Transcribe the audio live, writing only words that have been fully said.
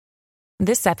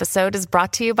This episode is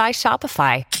brought to you by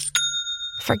Shopify.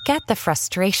 Forget the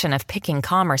frustration of picking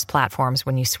commerce platforms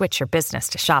when you switch your business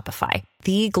to Shopify,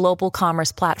 the global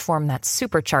commerce platform that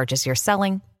supercharges your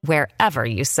selling wherever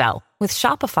you sell. With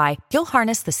Shopify, you'll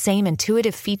harness the same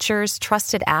intuitive features,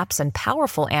 trusted apps, and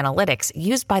powerful analytics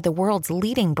used by the world's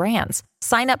leading brands.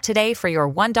 Sign up today for your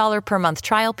 $1 per month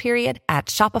trial period at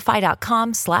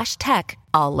shopify.com/tech,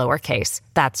 all lowercase.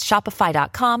 That's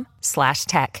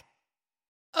shopify.com/tech.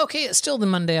 Okay, it's still the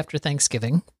Monday after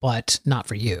Thanksgiving, but not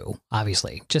for you,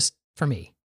 obviously. Just for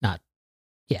me.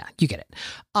 Yeah, you get it.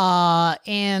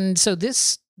 And so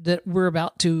this that we're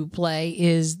about to play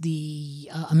is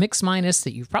a Mix Minus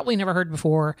that you've probably never heard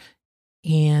before.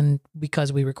 And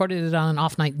because we recorded it on an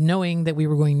off night, knowing that we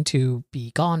were going to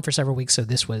be gone for several weeks. So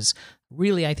this was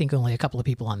really, I think only a couple of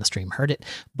people on the stream heard it.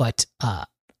 But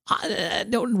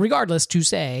regardless to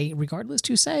say,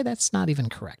 that's not even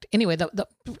correct. Anyway,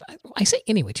 I say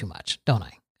anyway too much, don't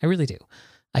I? I really do.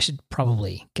 I should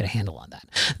probably get a handle on that.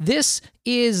 This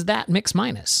is that Mix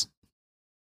Minus.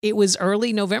 It was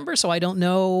early November, so I don't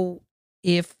know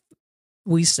if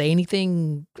we say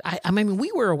anything. I mean, we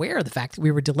were aware of the fact that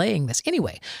we were delaying this.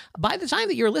 Anyway, by the time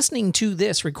that you're listening to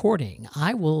this recording,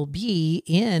 I will be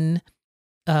in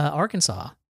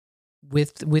Arkansas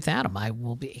with Adam. I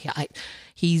will be.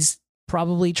 He's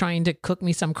probably trying to cook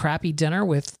me some crappy dinner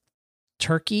with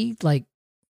turkey, like,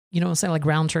 you know what I'm saying, like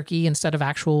ground turkey instead of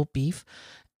actual beef.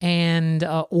 And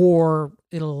or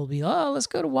it'll be, let's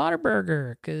go to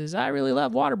Whataburger because I really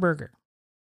love Whataburger.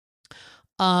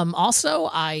 Also,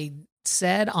 I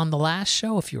said on the last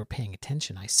show, if you were paying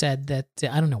attention, I said that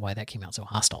I don't know why that came out so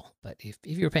hostile, but if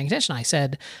you were paying attention, I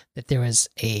said that there was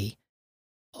a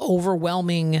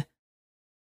overwhelming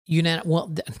there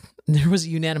was a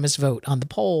unanimous vote on the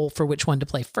poll for which one to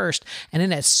play first. And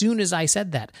then as soon as I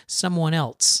said that, someone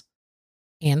else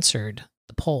answered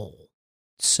the poll.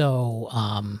 So,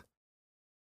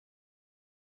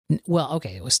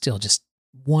 okay, it was still just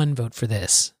one vote for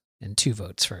this and 2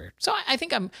 votes for. So I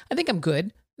think I'm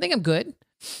good.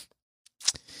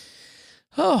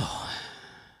 Oh,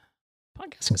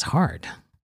 podcasting is hard.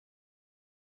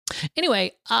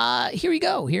 Anyway, here we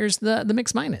go. Here's the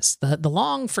Mix Minus, the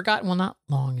long forgotten. Well, not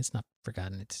long. It's not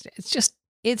forgotten. It's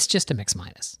just a Mix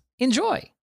Minus. Enjoy.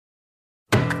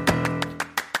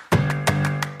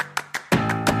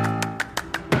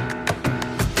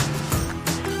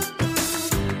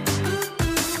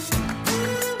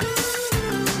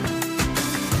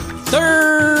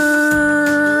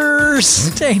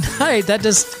 Thursday night. That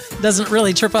just doesn't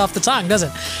really trip off the tongue, does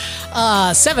it?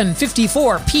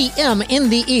 7:54 p.m. in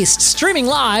the East, streaming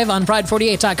live on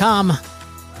Pride48.com.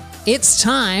 It's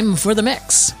time for the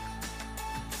Mix.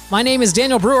 My name is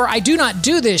Daniel Brewer. I do not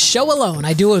do this show alone.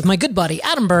 I do it with my good buddy,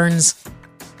 Adam Burns.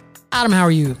 Adam, how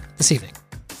are you this evening?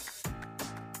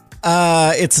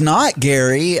 It's not,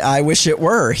 Gary. I wish it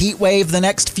were. Heat wave the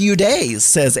next few days,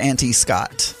 says Auntie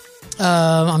Scott.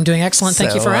 I'm doing excellent.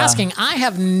 Thank you for asking. I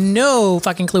have no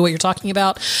fucking clue what you're talking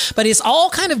about, but it's all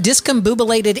kind of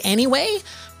discombobulated anyway,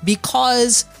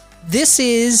 because this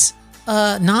is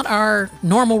not our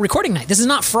normal recording night. This is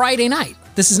not Friday night.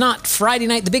 This is not Friday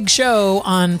night, the big show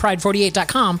on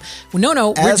Pride48.com.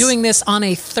 No, we're doing this on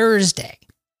a Thursday.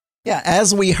 Yeah,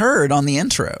 as we heard on the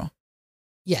intro.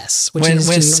 Yes, which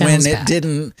just sounds when it bad.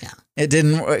 didn't. Yeah. It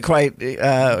didn't quite,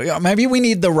 maybe we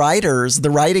need the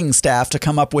writing staff to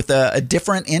come up with a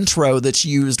different intro that's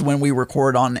used when we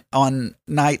record on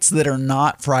nights that are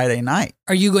not Friday night.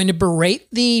 Are you going to berate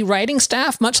the writing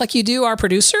staff much like you do our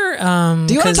producer?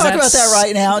 Do you want to talk about that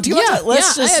right now?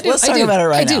 Let's talk about it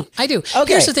right now. I do.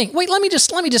 Okay. Here's the thing. Wait, let me just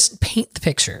paint the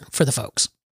picture for the folks.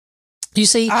 You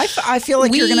see, I feel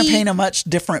like you're going to paint a much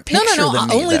different picture than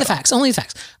me. Only the facts.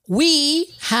 We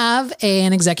have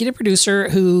an executive producer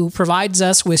who provides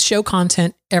us with show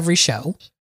content every show.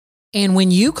 And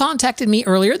when you contacted me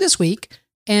earlier this week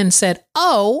and said,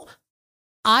 "Oh,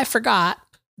 I forgot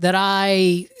that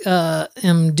I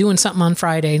am doing something on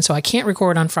Friday, and so I can't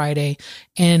record on Friday,"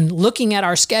 and looking at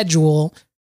our schedule,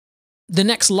 the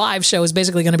next live show is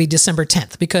basically going to be December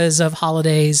 10th because of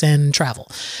holidays and travel.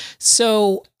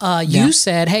 So you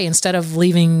said, hey, instead of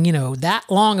leaving, that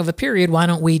long of a period, why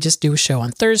don't we just do a show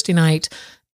on Thursday night?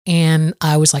 And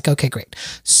I was like, okay, great.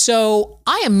 So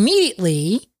I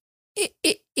immediately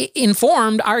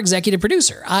informed our executive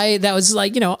producer. That was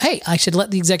like, hey, I should let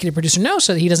the executive producer know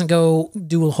so that he doesn't go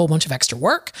do a whole bunch of extra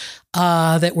work,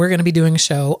 that we're going to be doing a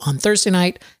show on Thursday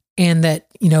night. And that,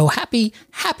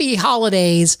 happy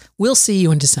holidays. We'll see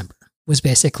you in December was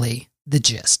basically the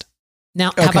gist.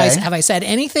 Now, okay. have I said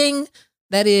anything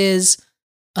that is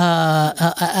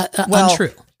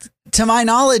untrue? To my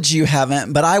knowledge, you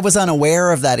haven't, but I was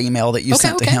unaware of that email that you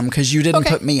sent to him because you didn't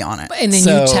put me on it. And then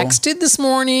you texted this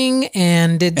morning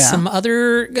and did some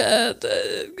other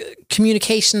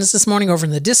communications this morning over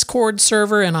in the Discord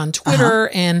server and on Twitter.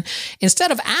 And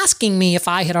instead of asking me if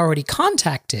I had already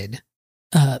contacted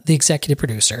the executive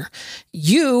producer,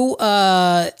 you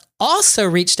also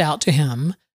reached out to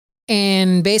him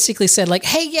and basically said like,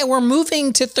 hey, yeah, we're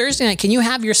moving to Thursday night. Can you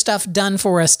have your stuff done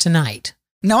for us tonight?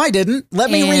 No, I didn't. Let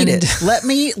me read it. Let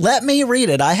me read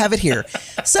it. I have it here.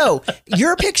 So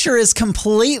your picture is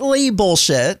completely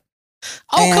bullshit.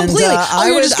 Oh, completely.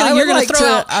 You're going to throw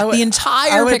out the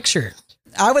entire picture.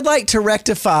 I would like to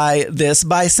rectify this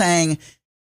by saying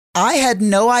I had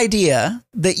no idea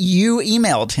that you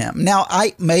emailed him. Now,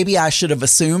 maybe I should have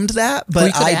assumed that,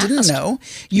 but I didn't know.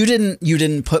 You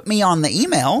didn't put me on the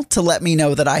email to let me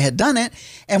know that I had done it.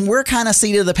 And we're kind of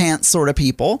seat of the pants sort of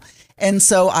people. And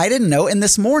so I didn't know. And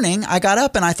this morning I got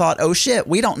up and I thought, oh shit,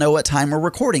 we don't know what time we're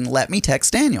recording. Let me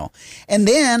text Daniel. And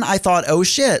then I thought, oh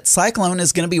shit, Cyclone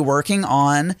is going to be working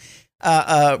on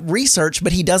research,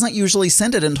 but he doesn't usually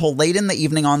send it until late in the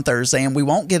evening on Thursday and we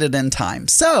won't get it in time.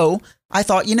 So I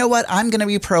thought, you know what? I'm going to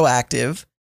be proactive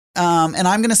and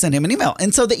I'm going to send him an email.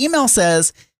 And so the email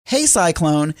says, hey,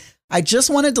 Cyclone, I just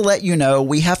wanted to let you know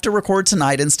we have to record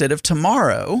tonight instead of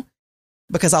tomorrow,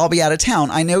 because I'll be out of town.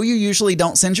 I know you usually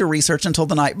don't send your research until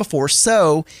the night before,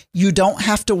 so you don't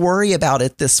have to worry about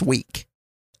it this week.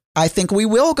 I think we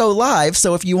will go live,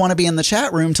 so if you want to be in the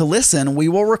chat room to listen, we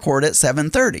will record at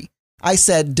 7:30. I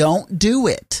said, don't do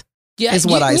it, is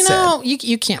what I said. No,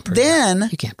 you can't prove that.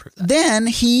 You can't prove that. Then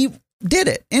he did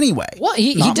it anyway. Well,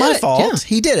 he Not did my it. fault. Yeah.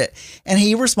 He did it. And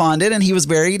he responded, and he was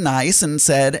very nice and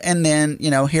said, and then,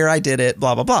 here I did it,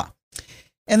 blah, blah, blah.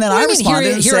 And then I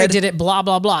responded and here said, I did it, blah,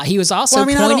 blah, blah. He was also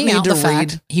pointing out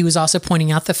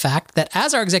the fact that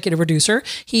as our executive producer,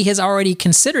 he has already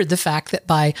considered the fact that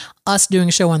by us doing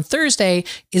a show on Thursday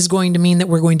is going to mean that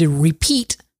we're going to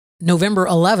repeat November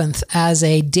 11th as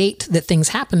a date that things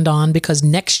happened on, because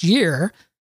next year,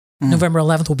 November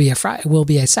 11th will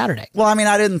be a Saturday. Well, I mean,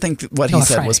 I didn't think what he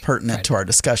said was pertinent to our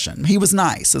discussion. He was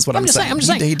nice, is what I'm saying. I'm just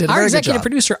saying. He did a our very good executive job.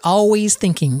 producer always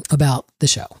thinking about the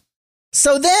show.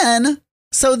 So then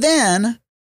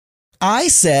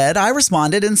I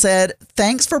responded and said,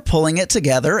 thanks for pulling it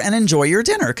together and enjoy your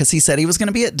dinner, because he said he was going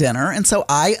to be at dinner. And so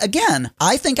I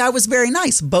think I was very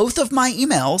nice. Both of my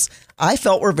emails I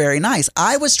felt were very nice.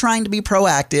 I was trying to be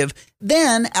proactive.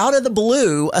 Then out of the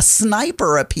blue, a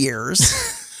sniper appears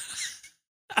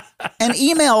and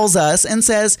emails us and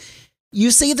says, you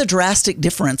see the drastic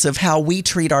difference of how we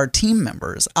treat our team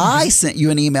members. I sent you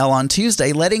an email on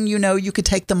Tuesday letting you know you could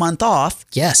take the month off.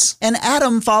 Yes. And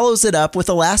Adam follows it up with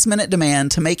a last minute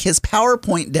demand to make his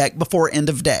PowerPoint deck before end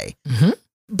of day.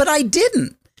 But I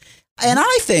didn't. And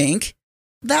I think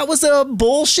that was a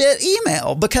bullshit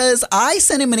email, because I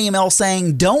sent him an email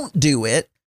saying, don't do it,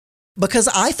 because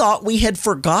I thought we had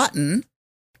forgotten.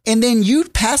 And then you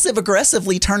passive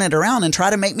aggressively turn it around and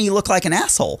try to make me look like an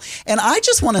asshole. And I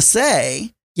just want to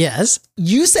say, yes,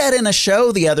 you said in a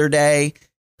show the other day,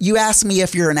 you asked me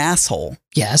if you're an asshole.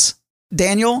 Yes.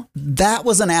 Daniel, that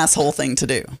was an asshole thing to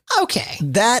do. Okay.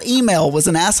 That email was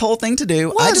an asshole thing to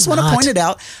do. I just want to point it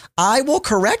out. I will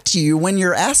correct you when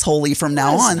you're assholey from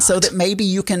now on, so that maybe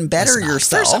you can better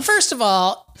yourself. First of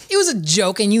all, it was a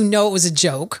joke, and you know it was a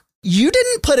joke. You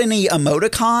didn't put any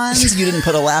emoticons. You didn't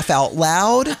put a laugh out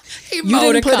loud. You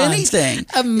didn't put anything.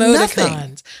 Emoticons.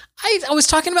 Nothing. I was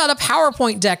talking about a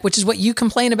PowerPoint deck, which is what you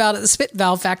complain about at the Spit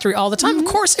Valve Factory all the time. Of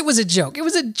course it was a joke. It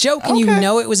was a joke, and you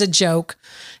know it was a joke.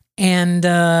 And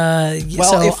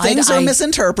if things are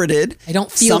misinterpreted, I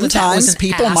don't feel sometimes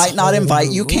people might not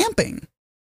invite you camping.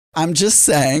 I'm just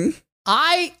saying. You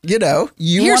wanted to know.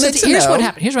 Here's what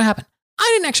happened.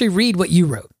 I didn't actually read what you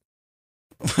wrote.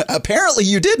 Apparently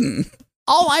you didn't.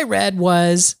 All I read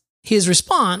was his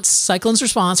response. Cyclone's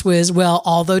response was, well,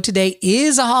 although today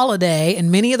is a holiday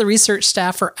and many of the research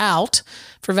staff are out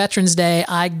for Veterans Day,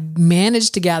 I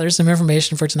managed to gather some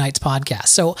information for tonight's podcast.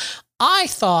 So I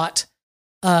thought,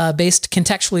 based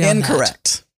contextually on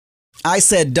incorrect. I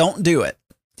said, don't do it.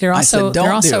 They're also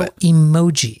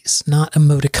emojis, not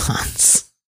emoticons.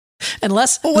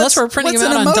 Unless we're printing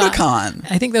them out on emoticon?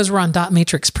 I think those were on dot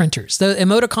matrix printers. The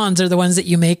emoticons are the ones that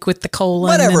you make with the colon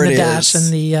Whatever and the it dash is.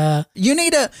 and the. You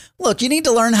need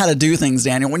to learn how to do things,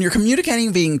 Daniel. When you're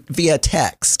communicating via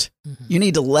text, you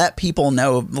need to let people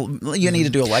know. You need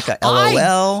to do like a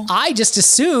LOL. I just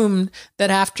assumed that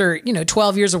after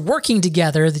 12 years of working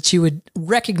together that you would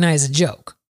recognize a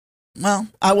joke. Well,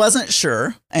 I wasn't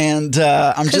sure, and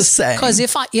I'm just saying. Because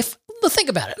think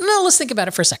about it. No, let's think about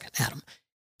it for a second, Adam.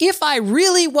 If I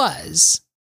really was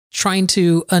trying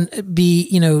to be,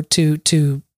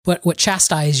 to what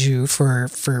chastise you for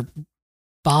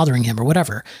bothering him or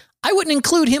whatever, I wouldn't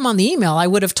include him on the email. I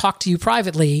would have talked to you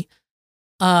privately,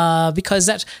 because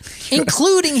that's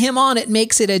including him on it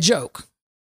makes it a joke.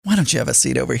 Why don't you have a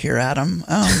seat over here, Adam?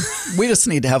 We just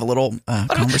need to have a little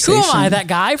conversation. Who am I? That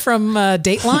guy from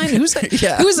Dateline? Who's that?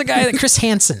 Yeah. Who's the guy that Chris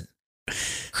Hansen?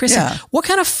 What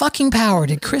kind of fucking power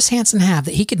did Chris Hansen have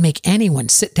that he could make anyone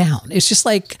sit down? It's just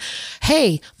like,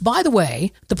 hey, by the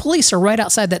way, the police are right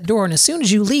outside that door, and as soon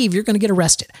as you leave, you're going to get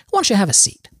arrested. Why don't you have a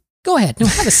seat? Go ahead. No,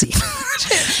 have a seat.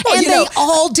 And they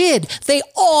all did. They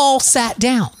all sat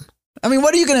down. I mean,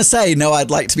 what are you going to say? No, I'd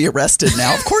like to be arrested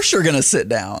now. Of course you're going to sit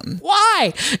down.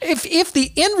 Why? If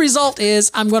the end result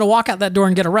is I'm going to walk out that door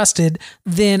and get arrested,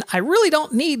 then I really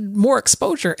don't need more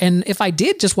exposure. And if I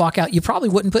did just walk out, you probably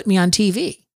wouldn't put me on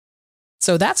TV.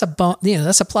 So that's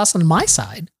that's a plus on my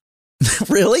side.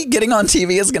 Really? Getting on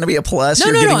TV is going to be a plus?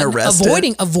 You're getting arrested?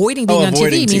 Avoiding being on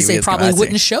TV means they probably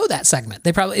wouldn't see. show that segment.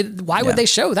 Why would they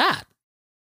show that?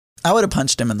 I would have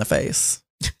punched him in the face.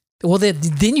 Well,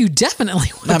 then you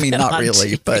definitely would. I mean, not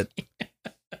really, but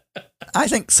I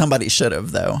think somebody should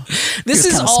have, though. This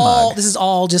is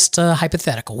all just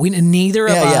hypothetical. Neither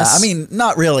of us. Yeah. I mean,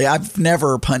 not really. I've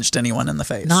never punched anyone in the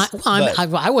face.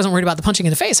 I wasn't worried about the punching in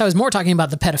the face. I was more talking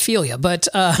about the pedophilia. But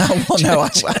no,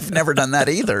 I've never done that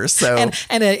either. So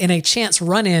and a chance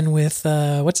run-in with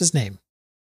what's his name?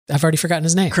 I've already forgotten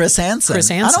his name. Chris Hansen.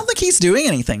 I don't think he's doing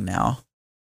anything now.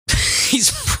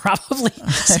 He's probably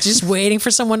just waiting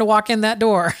for someone to walk in that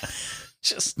door.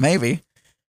 Maybe.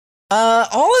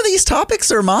 All of these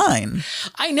topics are mine.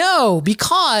 I know,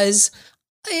 because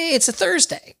it's a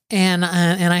Thursday and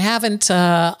I haven't.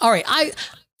 All right,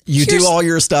 you do all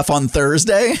your stuff on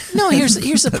Thursday? No, here's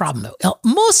the problem though.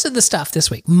 Most of the stuff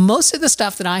this week, most of the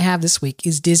stuff that I have this week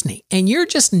is Disney, and you're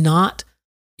just not.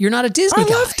 You're not a Disney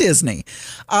guy. I love Disney.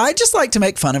 I just like to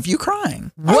make fun of you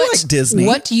crying. I like Disney.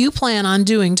 What do you plan on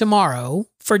doing tomorrow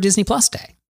for Disney Plus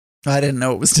Day? I didn't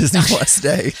know it was Disney Plus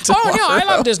Day. Oh, no, I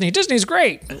love Disney. Disney's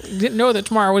great. Didn't know that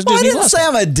tomorrow was Disney Plus. I didn't say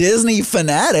I'm a Disney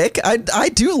fanatic. I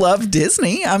do love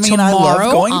Disney. I mean, I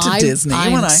love going to Disney.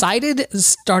 I'm excited.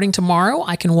 Starting tomorrow,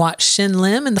 I can watch Shin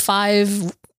Lim and the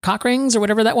 5 Cock Rings or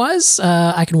whatever that was.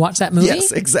 I can watch that movie.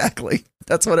 Yes, exactly.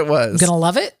 That's what it was. I'm going to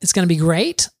love it. It's going to be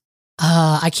great.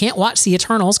 I can't watch The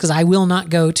Eternals because I will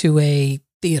not go to a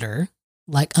theater.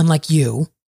 Unlike you,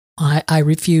 I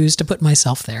refuse to put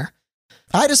myself there.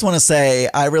 I just want to say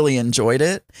I really enjoyed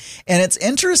it. And it's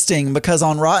interesting because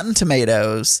on Rotten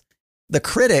Tomatoes, the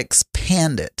critics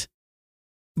panned it,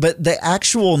 but the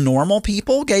actual normal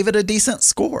people gave it a decent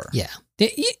score. Yeah.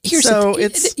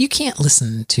 You can't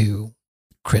listen to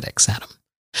critics, Adam.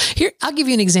 Here, I'll give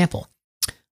you an example.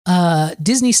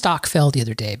 Disney stock fell the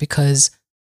other day because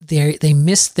they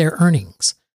missed their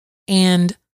earnings,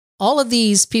 and all of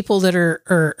these people that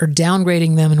are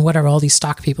downgrading them and whatever, all these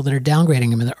stock people that are downgrading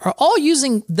them are all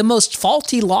using the most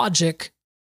faulty logic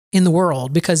in the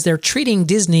world because they're treating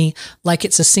Disney like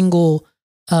it's a single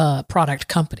product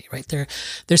company, right?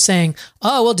 They're saying,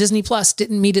 oh, well, Disney Plus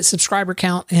didn't meet its subscriber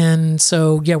count, and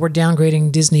so yeah, we're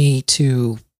downgrading Disney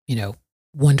to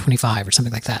 125 or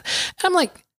something like that. And I'm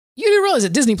like, you do realize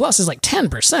that Disney Plus is like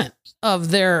 10%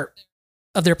 of their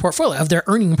portfolio, of their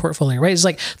earning portfolio, right? It's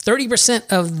like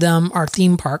 30% of them are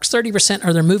theme parks, 30%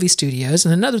 are their movie studios,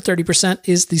 and another 30%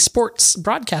 is the sports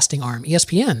broadcasting arm,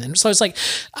 ESPN. And so it's like,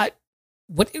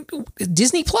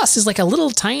 Disney Plus is like a little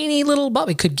tiny little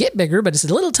bubble. It could get bigger, but it's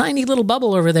a little tiny little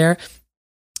bubble over there.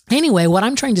 Anyway, what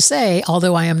I'm trying to say,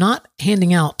 although I am not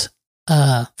handing out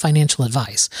financial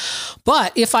advice,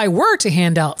 but if I were to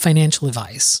hand out financial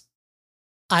advice,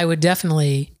 I would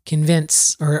definitely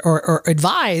convince or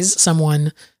advise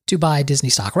someone to buy Disney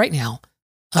stock right now.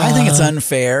 I think it's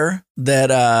unfair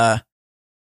that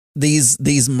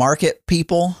these market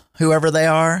people, whoever they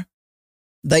are,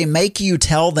 they make you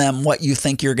tell them what you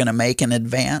think you're going to make in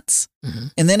advance. Mm-hmm.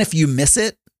 And then if you miss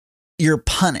it, you're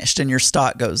punished and your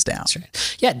stock goes down. That's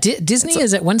right. Yeah, Disney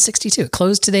is at 162. It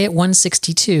closed today at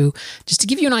 162. Just to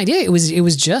give you an idea, it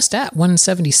was just at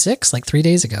 176 like 3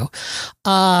 days ago.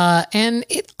 And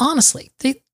it honestly,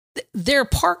 their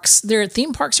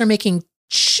theme parks are making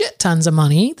shit tons of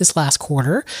money this last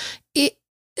quarter.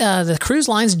 The cruise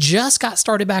lines just got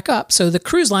started back up, so the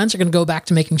cruise lines are going to go back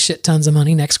to making shit tons of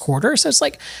money next quarter. So it's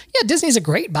like, yeah, Disney's a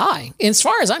great buy. And as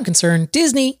far as I'm concerned,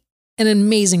 Disney, an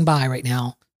amazing buy right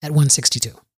now. At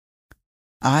 162.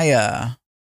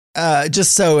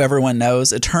 Just so everyone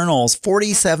knows, Eternals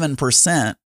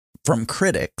 47% from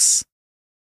critics,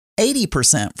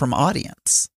 80% from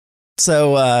audience.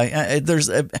 So there's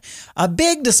a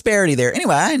big disparity there.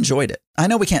 Anyway, I enjoyed it. I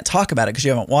know we can't talk about it because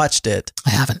you haven't watched it.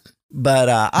 I haven't. But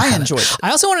I enjoyed it.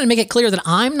 I also wanted to make it clear that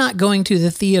I'm not going to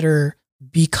the theater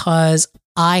because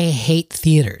I hate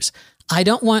theaters. I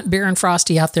don't want Baron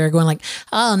Frosty out there going like,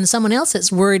 oh, and someone else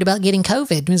that's worried about getting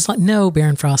COVID. And it's like, no,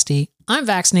 Baron Frosty, I'm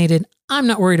vaccinated. I'm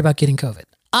not worried about getting COVID.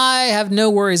 I have no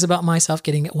worries about myself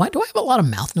getting it. Why do I have a lot of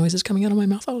mouth noises coming out of my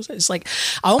mouth? It's like,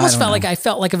 I almost felt like I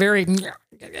felt like a very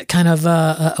kind of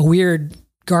a weird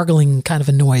gargling kind of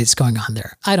a noise going on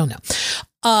there. I don't know.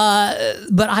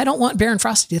 But I don't want Baron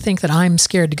Frosty to think that I'm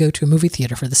scared to go to a movie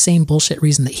theater for the same bullshit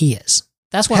reason that he is.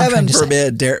 That's what I'm trying to say.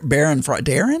 Heaven forbid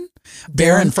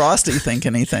Baron Frosty think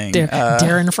anything.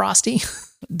 Darren Frosty.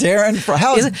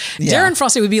 Darren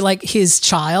Frosty would be like his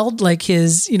child, like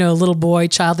his, little boy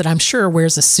child that I'm sure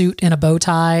wears a suit and a bow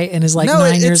tie and is like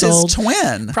 9 years old. His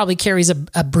twin. Probably carries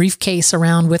a briefcase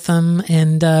around with him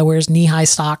and wears knee-high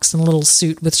socks and a little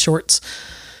suit with shorts.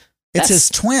 It's his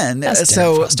twin.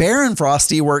 So Baron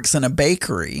Frosty works in a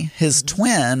bakery. His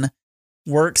twin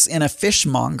works in a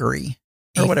fishmongery.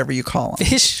 Or whatever you call them.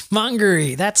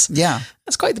 Fishmongery. That's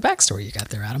quite the backstory you got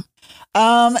there, Adam.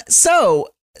 So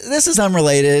this is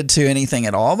unrelated to anything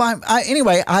at all.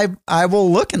 Anyway, I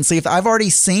will look and see if I've already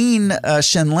seen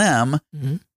Shin Lim.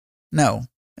 Mm-hmm. No,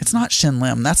 it's not Shin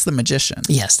Lim. That's the magician.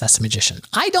 Yes, that's the magician.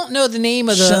 I don't know the name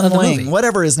of the movie.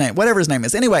 Whatever his name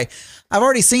is. Anyway, I've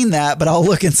already seen that, but I'll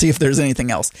look and see if there's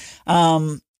anything else.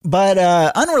 But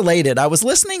unrelated, I was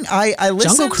listening. I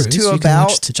listened to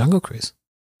about Jungle Cruise.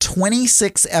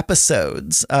 26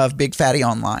 episodes of Big Fatty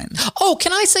Online. Oh,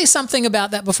 can I say something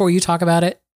about that before you talk about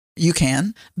it? You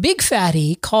can. Big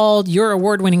Fatty called your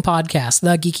award-winning podcast,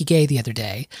 The Geeky Gay, the other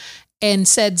day and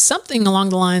said something along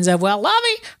the lines of, well,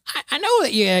 Lovey, I know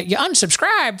that you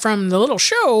unsubscribed from the little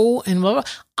show and blah, blah.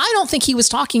 I don't think he was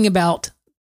talking about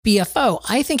BFO.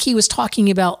 I think he was talking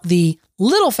about the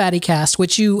Little Fatty Cast,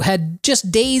 which you had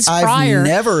just days prior. I've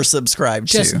never subscribed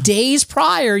to. Just days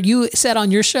prior, you said on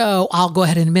your show, I'll go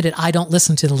ahead and admit it, I don't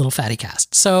listen to the Little Fatty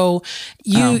Cast. So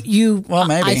maybe.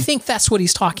 I think that's what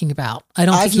he's talking about.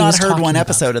 I've not heard one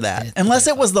episode of that, unless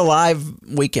it was the live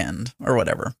weekend or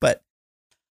whatever. But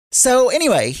so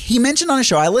anyway, he mentioned on a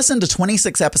show, I listened to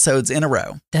 26 episodes in a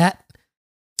row.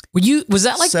 Are you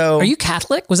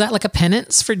Catholic? Was that like a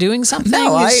penance for doing something?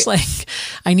 No, I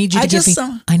need you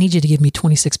to give me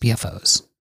 26 BFOs.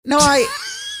 No, I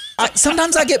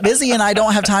sometimes I get busy and I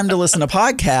don't have time to listen to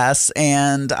podcasts,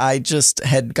 and I just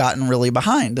had gotten really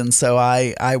behind. And so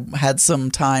I had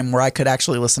some time where I could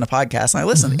actually listen to podcasts, and I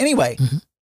listened. Mm-hmm. Anyway,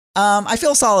 I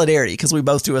feel solidarity because we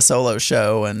both do a solo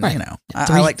show, and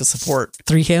I like to support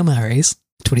 3 Hail Marys.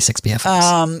 26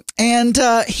 BFFs. And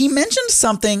he mentioned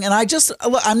something, and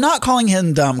I'm not calling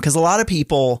him dumb because a lot of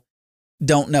people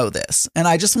don't know this. And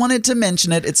I just wanted to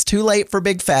mention it. It's too late for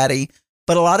Big Fatty,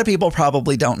 but a lot of people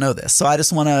probably don't know this. So I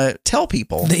just want to tell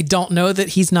people. They don't know that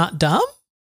he's not dumb?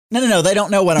 No. They don't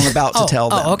know what I'm about to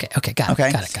tell them. Oh, okay. Got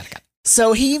it.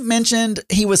 So he mentioned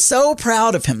he was so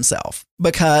proud of himself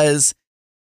because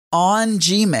on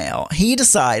Gmail, he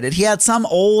decided he had some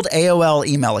old AOL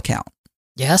email account.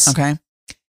 Yes. Okay.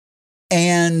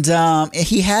 And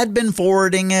he had been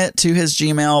forwarding it to his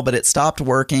Gmail, but it stopped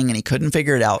working and he couldn't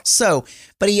figure it out.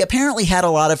 But he apparently had a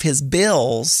lot of his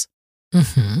bills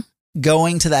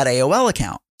going to that AOL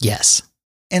account. Yes.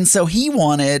 And so he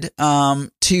wanted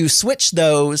to switch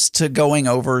those to going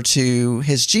over to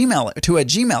his Gmail, to a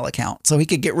Gmail account, so he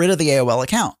could get rid of the AOL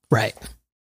account. Right.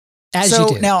 As you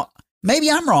do. Now,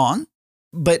 maybe I'm wrong,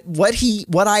 but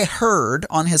what I heard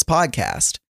on his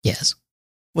podcast. Yes.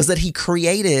 Was that he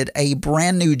created a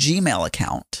brand new Gmail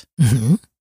account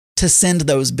to send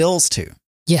those bills to.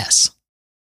 Yes.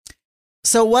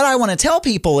 So what I want to tell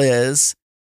people is,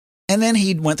 and then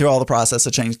he went through all the process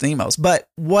of changing the emails, but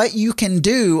what you can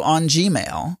do on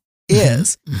Gmail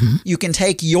is you can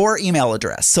take your email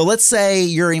address. So let's say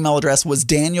your email address was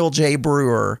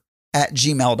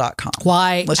danieljbrewer@gmail.com.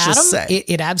 Why, let's Adam, just say.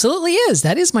 It absolutely is.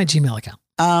 That is my Gmail account.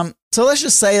 So let's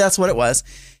just say that's what it was.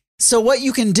 So what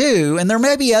you can do, and there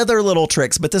may be other little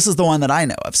tricks, but this is the one that I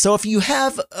know of. So if you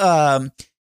have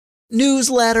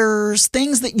newsletters,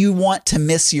 things that you want to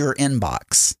miss your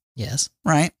inbox. Yes.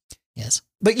 Right? Yes.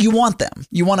 But you want them.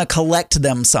 You want to collect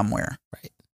them somewhere.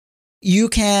 Right. You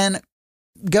can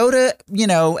go to,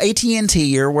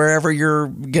 AT&T or wherever you're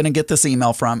going to get this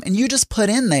email from, and you just put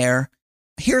in there,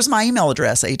 here's my email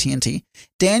address, AT&T,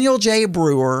 Daniel J.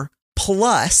 Brewer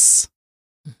plus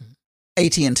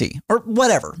AT&T or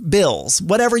whatever, bills,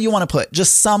 whatever you want to put,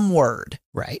 just some word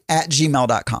at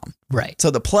gmail.com. Right. So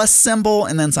the plus symbol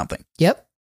and then something. Yep.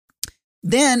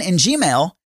 Then in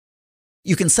Gmail,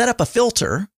 you can set up a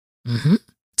filter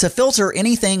to filter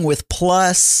anything with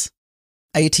plus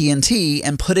AT&T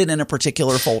and put it in a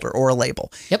particular folder or a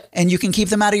label. Yep. And you can keep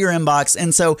them out of your inbox.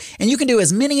 And you can do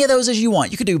as many of those as you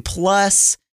want. You could do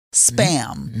plus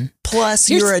spam, plus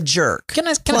you're a jerk. Can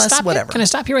I plus stop whatever. You? Can I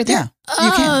stop you right there? Yeah,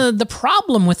 you can. The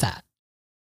problem with that,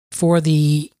 for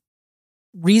the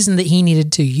reason that he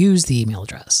needed to use the email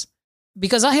address,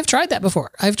 because I have tried that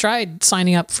before. I've tried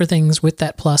signing up for things with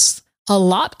that plus. A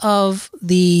lot of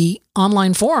the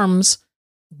online forums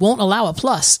won't allow a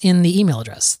plus in the email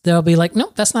address. They'll be like,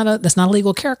 nope, that's not a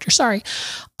legal character. Sorry.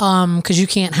 Cause you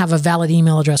can't have a valid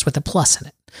email address with a plus in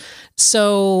it.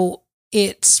 So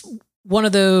it's one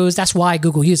of those, that's why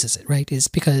Google uses it, right? Is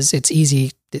because it's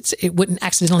easy. It wouldn't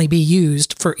accidentally be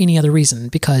used for any other reason,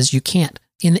 because you can't.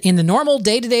 In the normal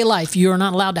day-to-day life, you're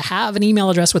not allowed to have an email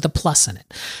address with a plus in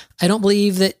it. I don't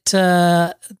believe that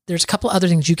there's a couple other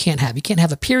things you can't have. You can't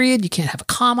have a period. You can't have a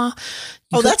comma.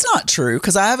 That's not true,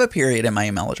 because I have a period in my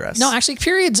email address. No, actually,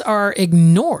 periods are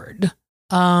ignored.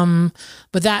 But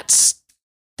that's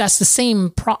the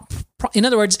same in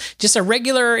other words, just a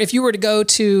regular, if you were to go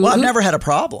to... Well, I've never had a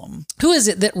problem. Who is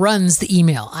it that runs the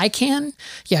email? ICANN?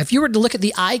 Yeah, if you were to look at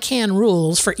the ICANN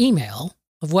rules for email,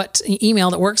 of what email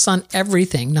that works on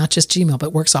everything, not just Gmail,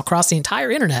 but works across the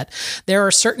entire internet, there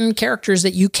are certain characters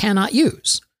that you cannot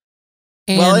use.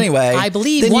 And well, anyway, I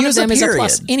believe one of them is a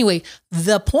plus. Anyway,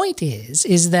 the point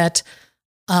is that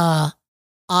I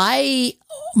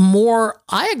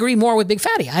agree more with Big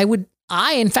Fatty.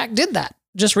 I in fact did that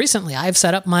just recently. I've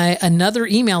set up another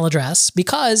email address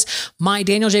because my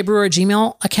Daniel J. Brewer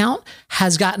Gmail account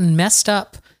has gotten messed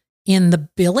up in the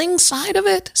billing side of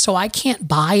it. So I can't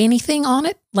buy anything on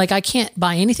it. Like I can't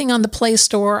buy anything on the Play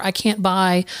Store. I can't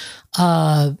buy,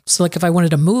 so like if I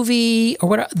wanted a movie or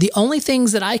whatever, the only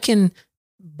things that I can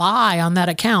buy on that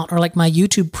account are like my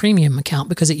YouTube Premium account,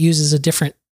 because it uses a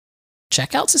different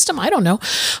checkout system. I don't know.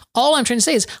 All I'm trying to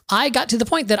say is I got to the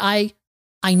point that I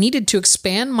needed to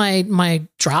expand my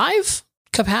drive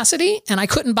capacity, and I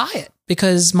couldn't buy it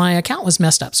because my account was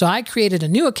messed up. So I created a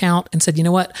new account and said, you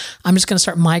know what? I'm just going to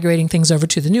start migrating things over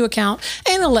to the new account,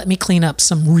 and it'll let me clean up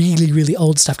some really, really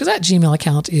old stuff, because that Gmail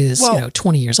account is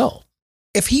 20 years old.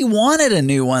 If he wanted a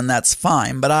new one, that's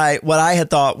fine. But what I had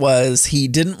thought was he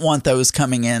didn't want those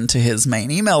coming into his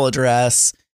main email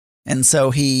address, and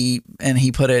so he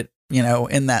put it,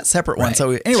 in that separate one.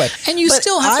 So anyway, and you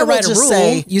still have to write a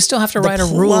rule. You still have to write a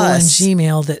rule in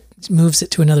Gmail that moves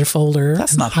it to another folder.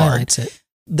 That's and not highlights hard. It.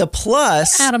 The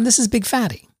plus, Adam, this is Big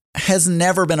Fatty, has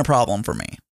never been a problem for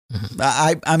me.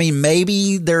 Mm-hmm. I mean,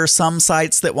 maybe there are some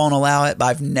sites that won't allow it, but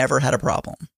I've never had a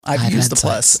problem. I've used the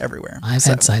plus everywhere. I've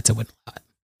had sites that wouldn't allow it.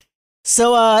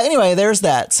 So anyway, there's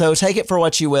that. So take it for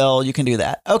what you will. You can do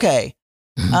that. Okay.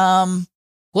 Mm-hmm.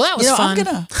 Well, that was fun.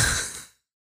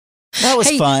 That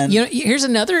was fun. Here's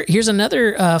another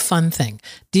fun thing.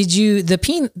 Did you the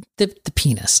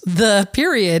penis? The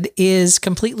period is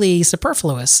completely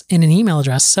superfluous in an email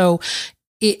address. So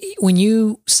when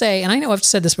you say, and I know I've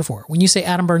said this before, when you say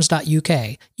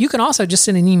adamburns.uk, you can also just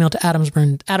send an email to Adam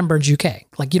Burns UK.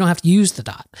 Like you don't have to use the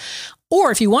dot. Or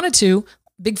if you wanted to,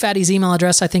 Big Fatty's email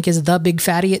address, I think, is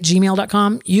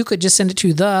thebigfatty@gmail.com. You could just send it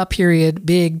to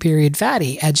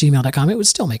the_big_fatty@gmail.com. It would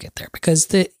still make it there because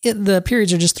the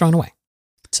periods are just thrown away.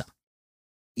 So,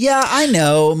 yeah, I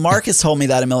know. Mark has told me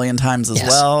that a million times as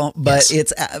well. But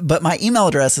but my email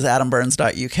address is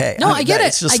adamburns.uk. No, I get it.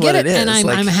 It's just I get what it. And is.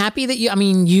 I'm happy that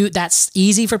you. That's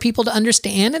easy for people to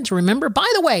understand and to remember.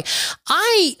 By the way,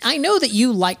 I know that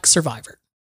you like Survivor.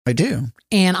 I do,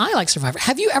 and I like Survivor.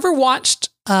 Have you ever watched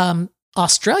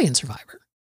Australian Survivor?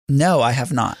 No, I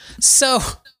have not. So,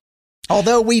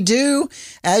 although we do,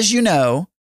 as you know,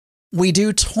 we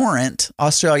do torrent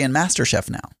Australian MasterChef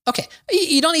now. Okay.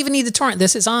 You don't even need to torrent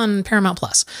this. It's on Paramount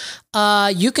Plus.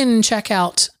 You can check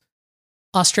out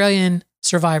Australian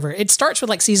Survivor. It starts with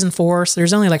like season 4. So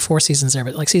there's only like 4 seasons there,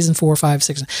 but like season 4, 5,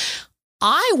 6.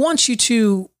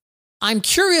 I'm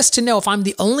curious to know if I'm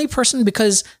the only person,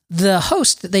 because the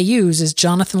host that they use is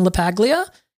Jonathan LaPaglia.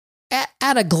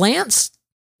 At a glance,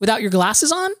 without your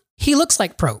glasses on, he looks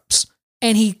like Probst,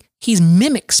 and he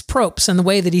mimics Probst and the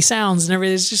way that he sounds and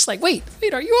everything. It's just like, wait,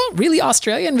 are you all really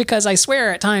Australian? Because I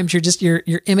swear at times you're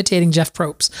imitating Jeff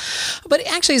Probst. But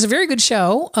actually, it's a very good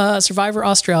show, Survivor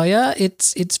Australia.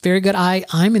 It's very good.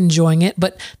 I'm enjoying it.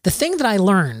 But the thing that I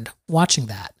learned watching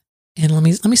that, and let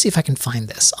me see if I can find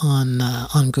this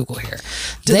on Google here.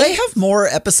 Do they have more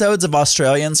episodes of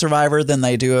Australian Survivor than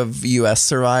they do of U.S.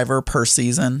 Survivor per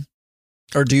season?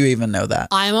 Or do you even know that?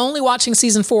 I'm only watching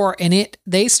season 4, and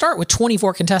they start with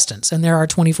 24 contestants, and there are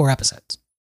 24 episodes.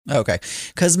 Okay.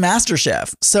 Because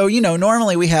MasterChef. So,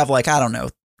 normally we have like, I don't know,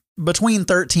 between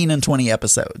 13 and 20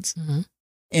 episodes. Mm-hmm.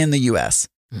 in the US.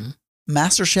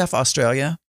 MasterChef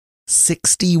Australia,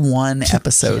 61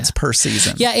 episodes per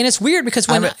season. Yeah, and it's weird because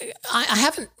when I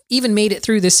haven't even made it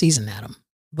through this season, Adam,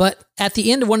 but at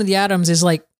the end of one of the Adams is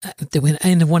like, at the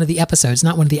end of one of the episodes,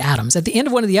 not one of the Adams, at the end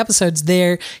of one of the episodes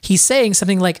there, he's saying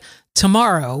something like,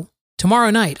 tomorrow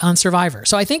night on Survivor.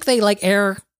 So I think they like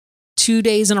air 2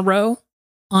 days in a row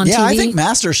on TV. Yeah, I think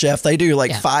MasterChef, they do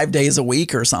like 5 days a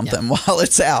week or something while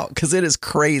it's out because it is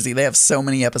crazy. They have so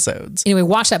many episodes. Anyway,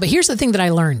 watch that. But here's the thing that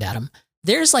I learned, Adam.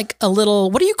 There's like a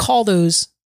little, what do you call those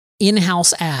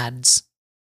in-house ads?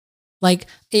 Like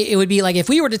it would be like if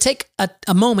we were to take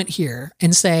a moment here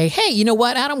and say, hey, you know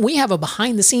what, Adam, we have a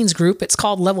behind the scenes group. It's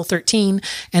called Level 13.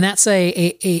 And that's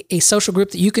a social group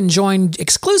that you can join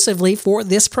exclusively for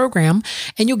this program.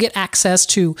 And you'll get access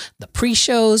to the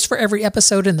pre-shows for every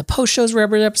episode and the post-shows for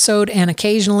every episode. And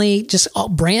occasionally just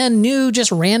brand new,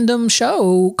 just random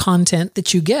show content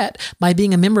that you get by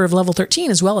being a member of Level 13,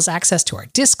 as well as access to our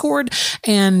Discord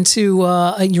and to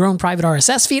your own private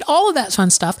RSS feed, all of that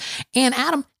fun stuff. And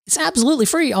Adam, it's absolutely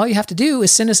free. All you have to do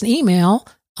is send us an email,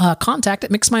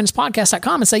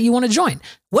 contact@mixedminduspodcast.com and say you want to join.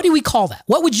 What do we call that?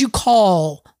 What would you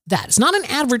call that? It's not an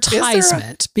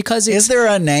advertisement because it's... Is there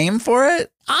a name for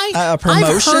it? A promotion?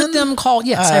 I've heard them called,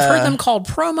 I've heard them called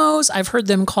promos. I've heard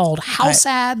them called house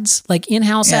ads, like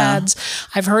in-house ads.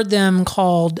 I've heard them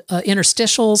called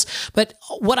interstitials. But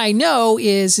what I know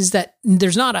is that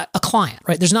there's not a client,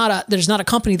 right? There's not a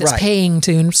company that's paying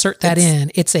to insert that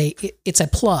in. It's a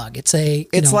plug. It's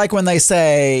like when they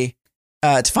say,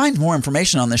 to find more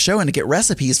information on the show and to get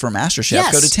recipes for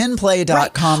MasterChef, go to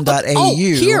 10play.com.au. Oh,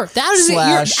 here, that is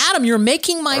it. Adam, you're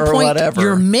making my point. Whatever.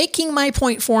 You're making my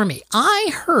point for me. I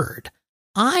heard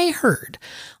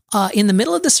in the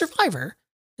middle of the Survivor,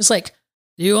 it's like,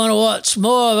 do you want to watch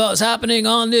more of what's happening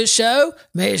on this show?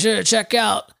 Make sure to check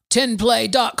out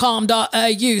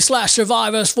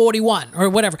 10play.com.au/survivors41 or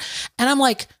whatever. And I'm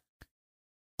like,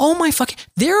 oh my fucking,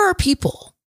 there are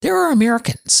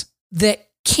Americans that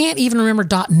can't even remember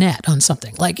 .net on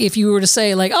something. Like if you were to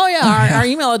say like, oh yeah, our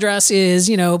email address is,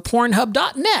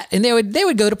 pornhub.net, and they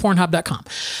would go to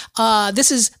pornhub.com.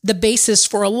 This is the basis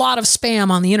for a lot of spam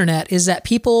on the internet, is that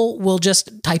people will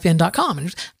just type in .com.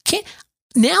 And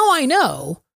now I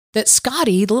know that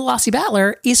Scotty, the little Aussie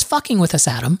battler, is fucking with us,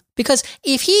 Adam, because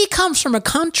if he comes from a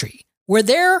country where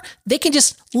they can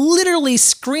just literally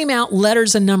scream out random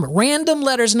letters and number.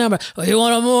 Oh, you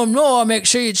want to know more? Make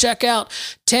sure you check out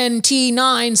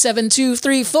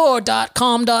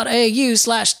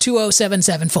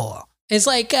 10t97234.com.au/20774. It's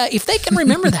like, if they can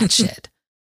remember that shit,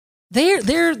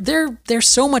 they're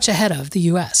so much ahead of the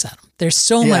US, Adam. They're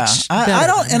so much better.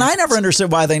 I never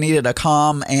understood why they needed a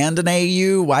com and an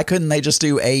AU. Why couldn't they just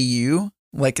do AU?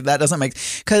 Like that doesn't make,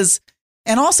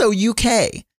 and also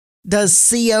UK does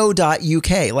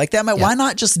co.uk like that. Why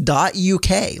not just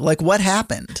 .uk? Like what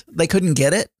happened? They couldn't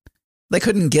get it. They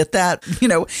couldn't get that,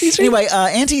 Anyway,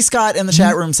 Auntie Scott in the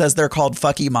chat room says they're called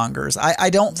fucky mongers.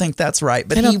 I don't think that's right,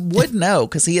 but he would know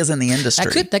because he is in the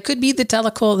industry. That could be the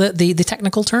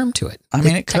technical term to it. I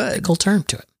mean, it could. Technical term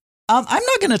to it. I'm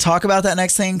not going to talk about that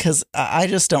next thing because I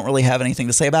just don't really have anything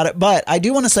to say about it. But I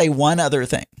do want to say one other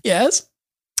thing. Yes.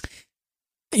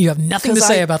 You have nothing to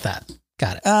say about that.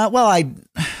 Got it. Well,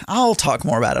 I'll talk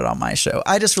more about it on my show.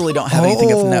 I just really don't have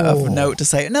anything of note to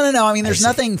say. No. I mean, there's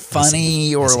nothing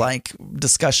funny or like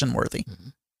discussion worthy.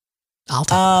 I'll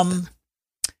talk about that.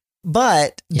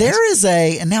 But there is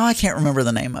and now I can't remember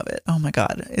the name of it. Oh my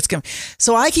God.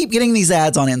 So I keep getting these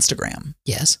ads on Instagram.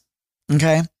 Yes.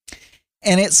 Okay.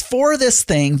 And it's for this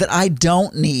thing that I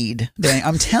don't need.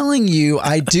 I'm telling you,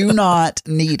 I do not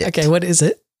need it. Okay. What is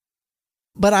it?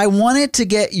 But I wanted to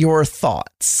get your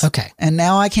thoughts. Okay. And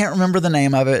now I can't remember the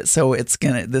name of it, so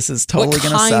this is totally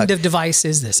going to suck. What kind of device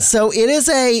is this? So it is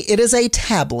a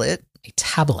tablet. A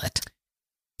tablet.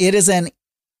 It is an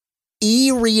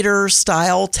e-reader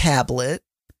style tablet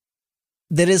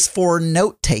that is for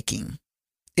note taking.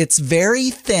 It's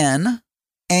very thin,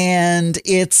 and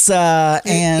it's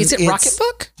is it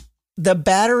Rocketbook? The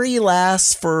battery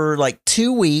lasts for like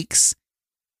 2 weeks.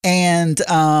 And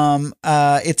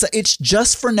it's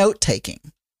just for note taking.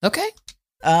 Okay.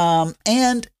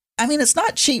 And I mean, it's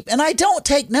not cheap, and I don't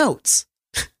take notes,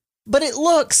 but it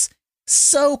looks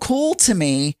so cool to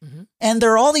me. Mm-hmm. And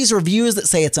there are all these reviews that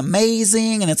say it's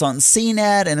amazing, and it's on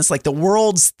CNET, and it's like the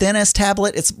world's thinnest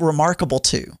tablet. It's Remarkable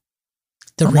 2.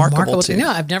 Remarkable 2. No,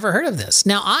 I've never heard of this.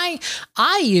 Now I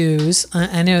use,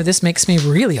 I know this makes me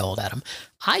really old, Adam.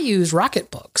 I use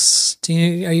Rocketbooks.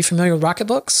 Are you familiar with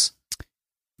Rocketbooks?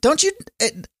 Don't you?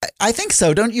 I think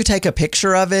so. Don't you take a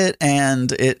picture of it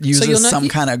and it uses some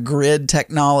kind of grid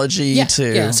technology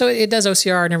to? Yeah, so it does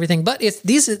OCR and everything, but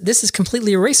this is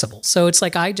completely erasable. So it's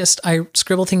like I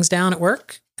scribble things down at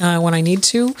work when I need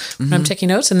to, when I'm taking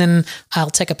notes, and then I'll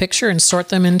take a picture and sort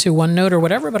them into OneNote or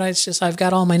whatever. But I've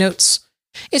got all my notes.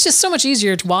 It's just so much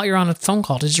easier while you're on a phone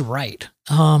call to just write,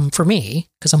 for me,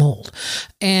 because I'm old.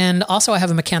 And also I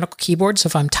have a mechanical keyboard. So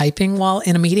if I'm typing while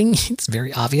in a meeting, it's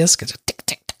very obvious because it's tick,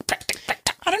 tick, tick, tick, tick,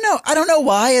 tick. I don't know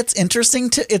why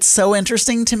it's so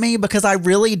interesting to me because I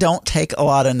really don't take a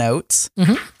lot of notes,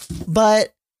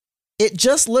 but it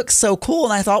just looks so cool.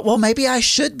 And I thought, well, maybe I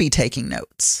should be taking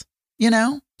notes,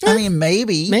 I mean,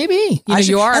 maybe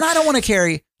you are, and I don't want to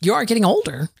carry. You are getting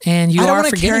older, and I don't want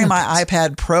to carry my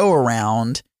iPad Pro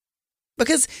around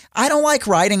because I don't like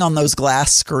writing on those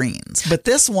glass screens. But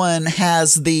this one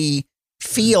has the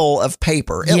feel of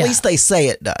paper. At least they say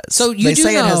it does. So they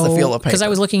say it has the feel of paper. Because I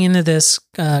was looking into this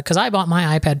because I bought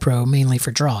my iPad Pro mainly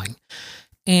for drawing,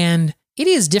 and it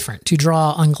is different to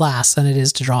draw on glass than it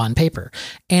is to draw on paper.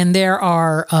 And there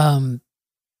are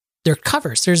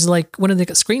covers. There's like one of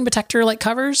the screen protector like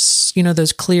covers,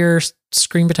 those clear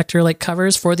screen protector like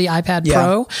covers for the iPad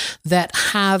Pro that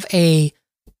have a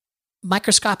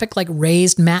microscopic like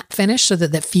raised matte finish so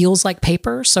that feels like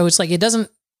paper. So it's like it doesn't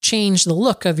change the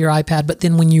look of your iPad, but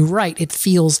then when you write, it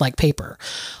feels like paper.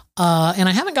 And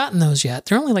I haven't gotten those yet.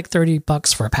 They're only like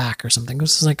 $30 for a pack or something.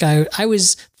 This is like I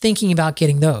was thinking about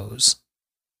getting those.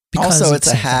 Also, it's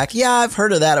a hack. Yeah, I've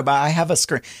heard of that. I have a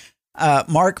screen.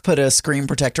 Mark put a screen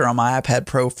protector on my iPad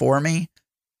Pro for me,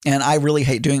 and I really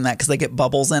hate doing that because they get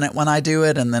bubbles in it when I do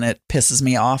it, and then it pisses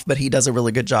me off, but he does a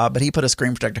really good job, but he put a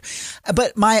screen protector.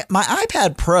 But my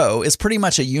iPad Pro is pretty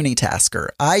much a unitasker.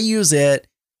 I use it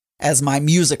as my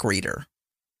music reader.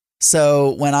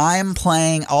 So when I'm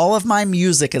playing, all of my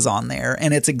music is on there,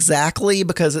 and it's exactly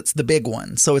because it's the big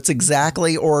one. So it's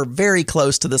exactly or very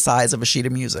close to the size of a sheet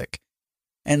of music.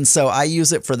 And so I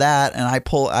use it for that, and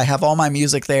I have all my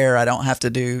music there. I don't have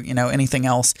to do, anything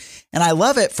else. And I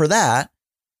love it for that.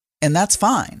 And that's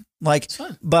fine.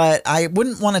 But I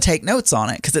wouldn't want to take notes on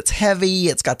it because it's heavy.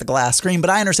 It's got the glass screen, but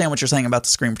I understand what you're saying about the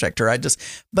screen protector.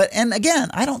 And again,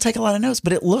 I don't take a lot of notes,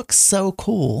 but it looks so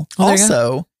cool.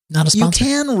 Also, not a sponsor. You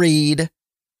can read,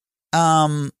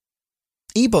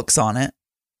 ebooks on it.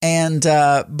 And,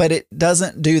 but it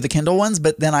doesn't do the Kindle ones.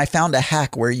 But then I found a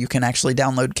hack where you can actually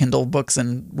download Kindle books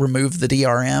and remove the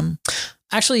DRM.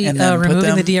 Actually,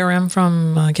 removing the DRM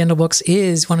from Kindle books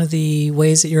is one of the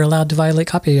ways that you're allowed to violate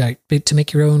copyright to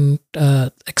make your own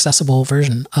accessible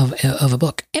version of a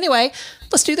book. Anyway,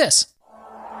 let's do this.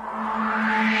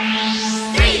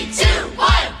 3, 2, 1.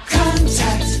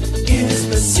 Contact is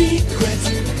the secret,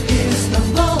 is the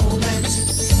moment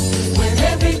when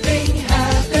everything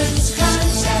happens.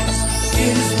 Contact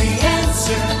is the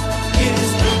answer,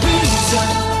 is the reason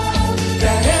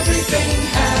that everything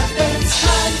happens.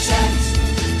 Contact.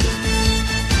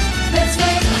 Let's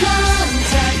make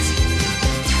contact.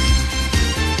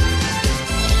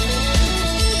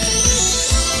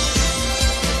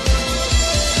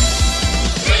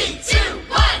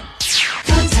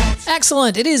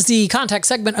 Excellent. It is the contact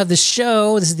segment of the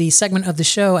show. This is the segment of the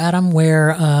show, Adam,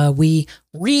 where we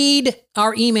read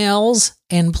our emails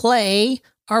and play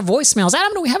our voicemails.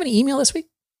 Adam, do we have any email this week?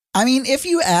 I mean, if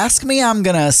you ask me, I'm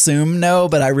going to assume no,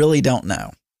 but I really don't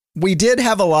know. We did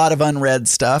have a lot of unread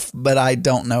stuff, but I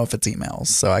don't know if it's emails,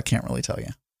 so I can't really tell you.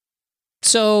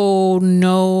 So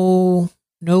no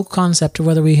concept of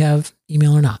whether we have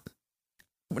email or not.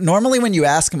 Normally when you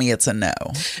ask me, it's a no.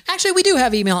 Actually, we do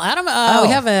have email, Adam. We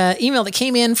have an email that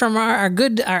came in from our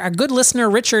good listener,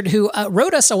 Richard, who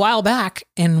wrote us a while back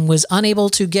and was unable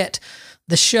to get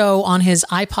the show on his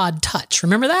iPod Touch.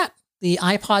 Remember that? The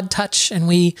iPod Touch, and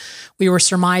we were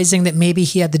surmising that maybe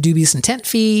he had the dubious intent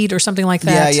feed or something like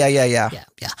that.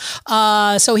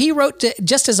 Yeah. So he wrote,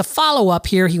 just as a follow-up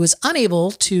here, he was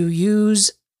unable to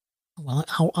use... Well,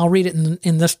 I'll read it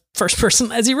in the first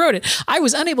person as he wrote it. I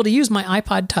was unable to use my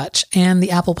iPod Touch and the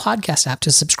Apple Podcast app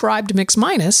to subscribe to Mix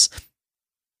Minus.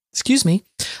 Excuse me.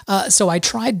 So I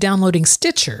tried downloading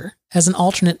Stitcher as an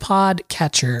alternate pod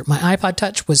catcher. My iPod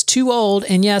Touch was too old,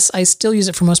 and yes, I still use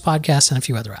it for most podcasts and a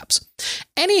few other apps.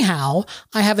 Anyhow,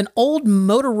 I have an old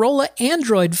Motorola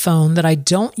Android phone that I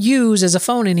don't use as a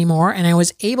phone anymore, and I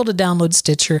was able to download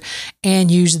Stitcher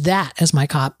and use that as my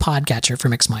podcatcher for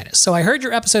Mix Minus. So I heard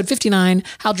your episode 59,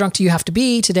 How Drunk Do You Have to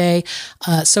Be, today.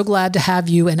 So glad to have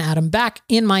you and Adam back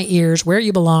in my ears where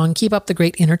you belong. Keep up the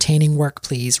great entertaining work,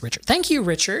 please, Richard. Thank you,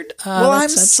 Richard. I'm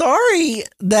sorry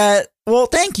that... Well,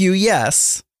 thank you.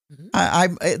 Yes.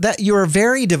 Mm-hmm. That you are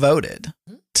very devoted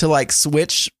to like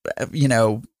switch,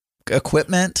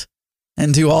 equipment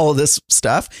and do all of this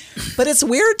stuff. But it's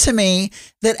weird to me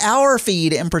that our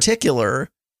feed in particular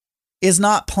is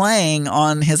not playing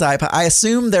on his iPod. I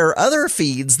assume there are other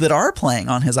feeds that are playing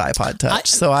on his iPod Touch.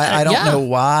 So I don't know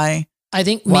why. I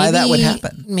think why that would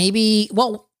happen.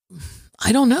 Well,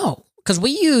 I don't know, because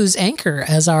we use Anchor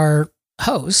as our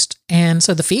host, and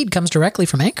so the feed comes directly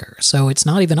from Anchor, so it's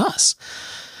not even us.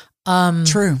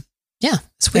 True. Yeah.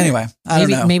 It's weird. Anyway, I don't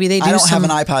know. Maybe they do. I don't have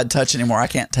an iPod Touch anymore. I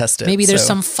can't test it. Maybe there's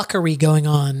some fuckery going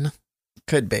on.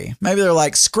 Could be. Maybe they're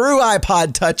like, screw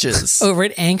iPod Touches. Over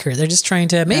at Anchor. They're just trying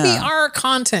to, maybe our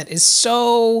content is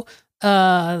so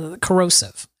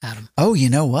corrosive, Adam. Oh, you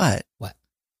know what? What?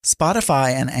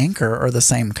 Spotify and Anchor are the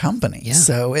same company. Yeah.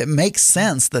 So it makes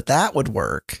sense that would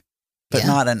work, but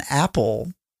not an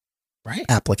Apple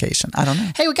application. I don't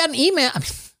know. Hey, we got an email.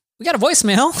 We got a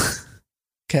voicemail.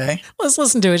 Okay. Let's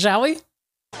listen to it, shall we?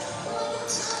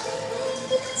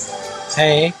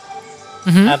 Hey,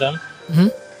 Adam,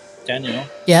 Daniel.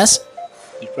 Yes.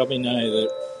 You probably know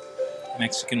that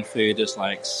Mexican food is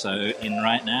like so in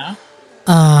right now.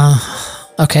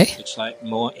 Okay. It's like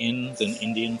more in than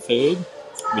Indian food,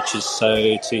 which is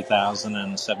so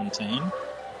 2017.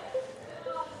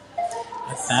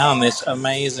 I found this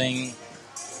amazing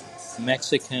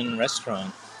Mexican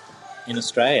restaurant in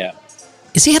Australia.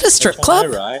 Is he at a strip club?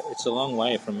 Know, right? It's a long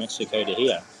way from Mexico to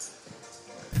here.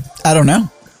 I don't know.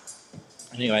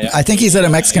 Anyway, I think he's at a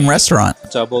Mexican restaurant.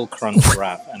 Double crunch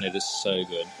wrap, and it is so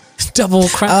good. Double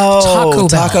crunch.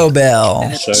 Taco Bell.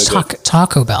 So good.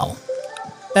 Taco Bell.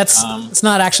 That's it's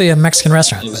not actually a Mexican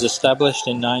restaurant. It was established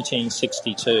in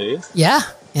 1962. Yeah.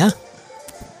 And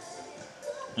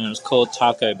it was called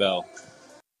Taco Bell.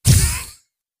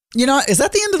 You know, is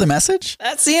that the end of the message?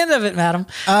 That's the end of it, madam.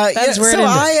 That's where it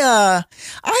ended.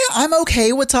 I'm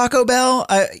okay with Taco Bell,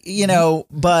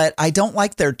 but I don't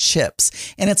like their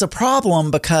chips. And it's a problem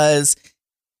because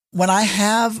when I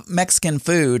have Mexican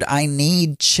food, I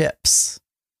need chips.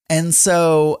 And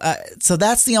so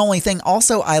that's the only thing.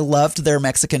 Also, I loved their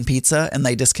Mexican pizza and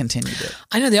they discontinued it.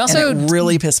 I know they also and it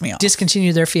really pissed me off.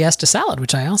 Discontinued their Fiesta salad,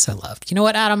 which I also loved. You know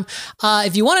what, Adam?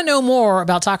 If you want to know more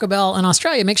about Taco Bell in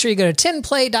Australia, make sure you go to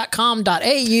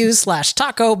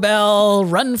tinplay.com.au/Taco Bell.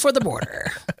 Run for the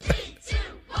border.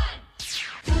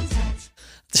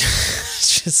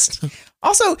 Just.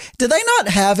 Also, did they not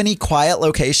have any quiet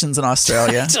locations in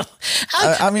Australia? It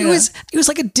was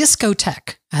like a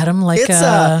discotheque, Adam. Like it's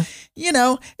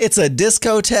it's a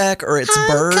discotheque, or it's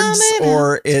birds,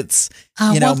 or it's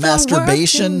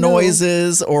masturbation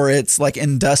noises, or it's like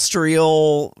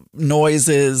industrial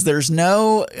noises. There's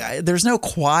no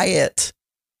quiet.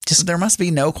 There must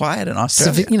be no quiet in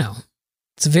Australia.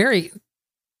 It's a very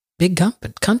big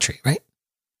country, right?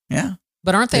 Yeah.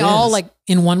 But aren't they all like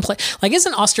in one place? Like,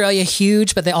 isn't Australia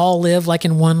huge, but they all live like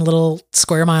in one little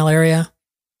square mile area?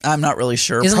 I'm not really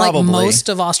sure. Isn't Probably. like most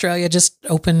of Australia just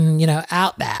open,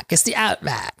 outback? It's the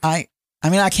outback. I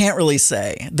can't really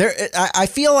say. I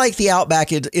feel like the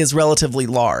outback is relatively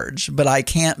large, but I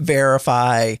can't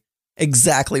verify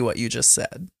exactly what you just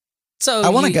said. So I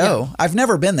want to go. Yeah. I've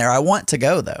never been there. I want to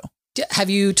go though. Have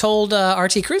you told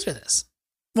RT Cruiser this?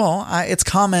 Well, it's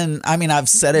common. I mean, I've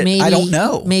said it. I don't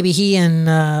know. Maybe he and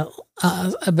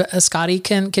Scotty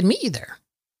can meet you there.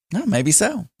 No, maybe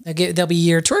so. They'll be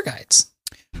your tour guides.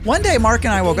 One day, Mark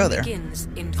and I will go there.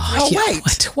 Oh,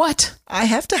 wait. What? I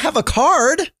have to have a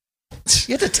card.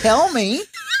 You have to tell me.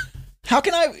 How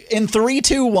can I, in 3,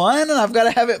 2, 1, and I've got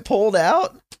to have it pulled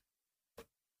out?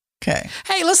 Okay.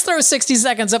 Hey, let's throw 60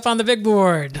 seconds up on the big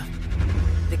board.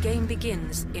 The game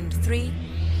begins in 3,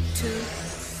 2,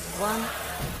 1.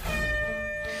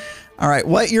 All right.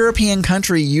 What European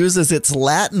country uses its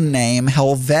Latin name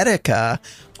Helvetica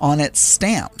on its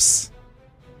stamps?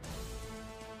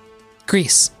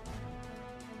 Greece.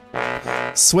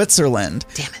 Switzerland.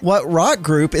 Damn it. What rock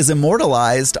group is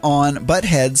immortalized on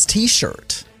Butthead's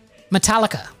t-shirt?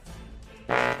 Metallica.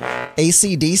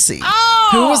 AC/DC. Oh!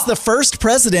 Who was the first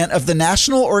president of the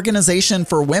National Organization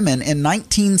for Women in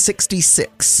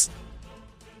 1966?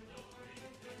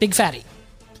 Big Fatty.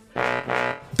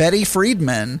 Betty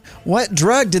Friedman. What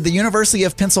drug did the University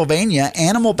of Pennsylvania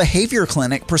Animal Behavior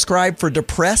Clinic prescribe for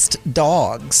depressed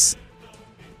dogs?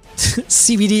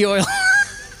 CBD oil.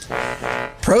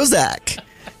 Prozac.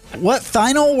 What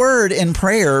final word in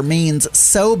prayer means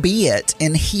 "so be it"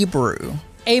 in Hebrew?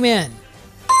 Amen.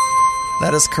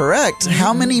 That is correct. Mm-hmm.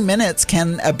 How many minutes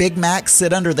can a Big Mac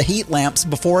sit under the heat lamps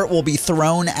before it will be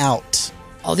thrown out?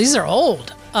 Oh, these are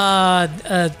old.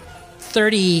 30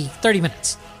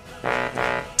 minutes.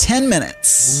 10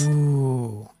 minutes.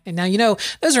 Ooh. And now,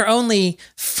 those are only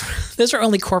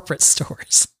corporate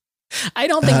stores. I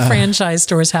don't think franchise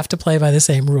stores have to play by the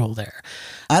same rule there.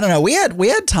 I don't know. We had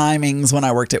timings when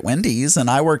I worked at Wendy's, and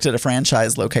I worked at a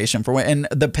franchise location and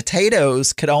the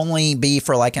potatoes could only be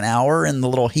for like an hour in the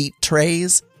little heat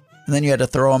trays, and then you had to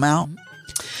throw them out.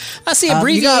 I see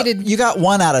abbreviated. You got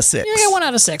 1 out of 6. You got 1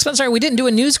 out of 6. But I'm sorry, we didn't do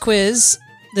a news quiz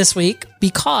this week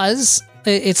because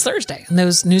it's Thursday, and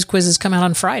those news quizzes come out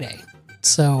on Friday.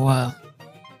 So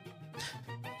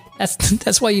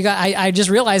that's why you got. I just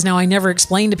realized now I never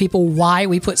explained to people why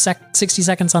we put 60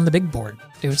 seconds on the big board.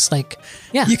 It was like,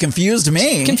 yeah, you confused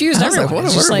me. Confused I was everyone.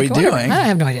 Like, what are we doing? I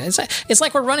have no idea. It's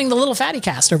like we're running the Little Fatty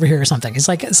Cast over here or something. It's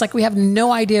like we have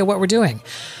no idea what we're doing.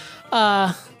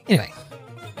 Anyway.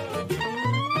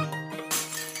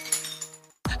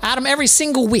 Adam, every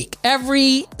single week,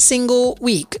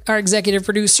 our executive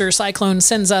producer, Cyclone,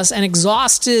 sends us an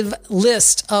exhaustive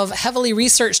list of heavily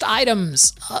researched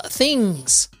items,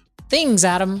 things,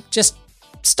 Adam, just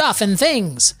stuff and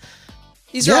things.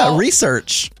 These are all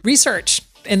research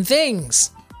and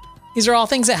things. These are all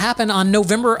things that happen on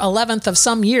November 11th of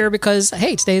some year because,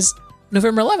 hey, today's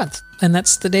November 11th, and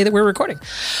that's the day that we're recording.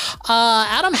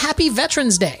 Adam, happy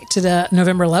Veterans Day.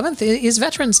 November 11th is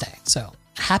Veterans Day, so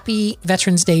happy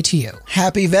Veterans Day to you.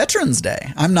 Happy Veterans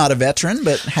Day. I'm not a veteran,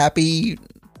 but happy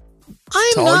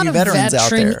I'm to all not you a veterans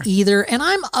veteran out there. either, and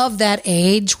I'm of that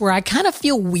age where I kind of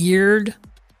feel weird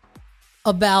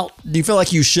about... Do you feel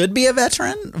like you should be a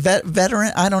veteran?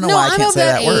 Veteran? I don't know No, why I I'm can't of say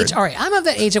that age. word. All right, I'm of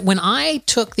that age that when I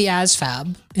took the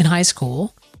ASFAB in high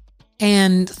school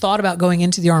and thought about going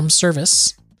into the armed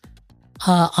service,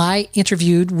 I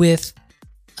interviewed with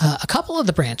a couple of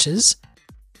the branches.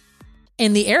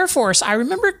 In the Air Force, I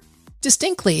remember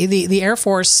distinctly the Air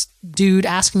Force dude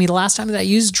asking me the last time that I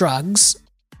used drugs.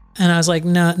 And I was like,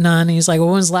 no, none. He's like, well,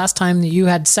 when was the last time that you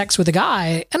had sex with a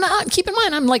guy? And keep in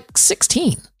mind, I'm like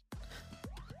 16.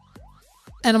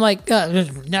 And I'm like,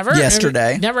 never.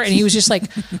 Yesterday. Never. And he was just like,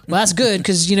 well, that's good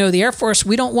because, the Air Force,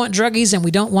 we don't want druggies and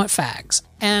we don't want fags.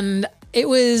 And it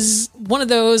was one of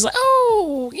those, like,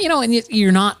 and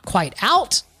you're not quite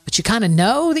out, but you kind of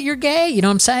know that you're gay. You know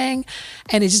what I'm saying?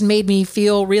 And it just made me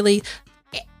feel really...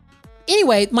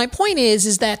 Anyway, my point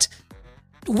is that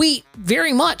we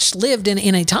very much lived in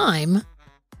a time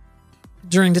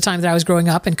during the time that I was growing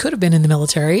up and could have been in the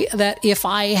military, that if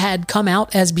I had come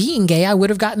out as being gay, I would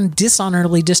have gotten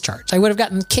dishonorably discharged. I would have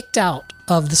gotten kicked out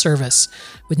of the service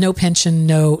with no pension,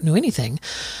 no anything.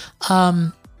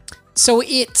 So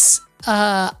it's,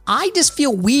 I just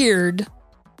feel weird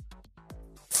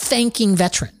thanking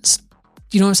veterans.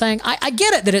 You know what I'm saying? I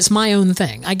get it that it's my own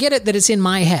thing. I get it that it's in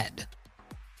my head.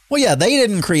 Well, yeah, they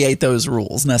didn't create those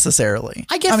rules necessarily.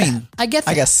 I get that. I get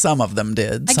that. I guess some of them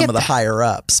did, some of the higher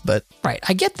ups, but... Right,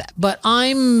 I get that. But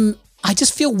I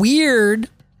just feel weird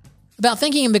about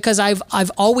thinking him because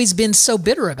I've always been so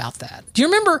bitter about that. Do you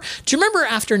remember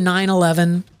after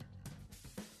 9/11,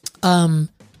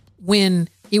 when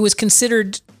it was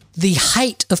considered the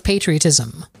height of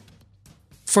patriotism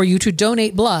for you to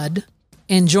donate blood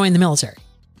and join the military?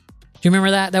 Do you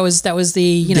remember that? That was the,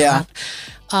 Yeah.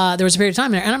 There was a period of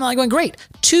time there, and I'm like going, great.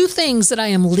 2 things that I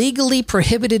am legally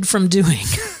prohibited from doing.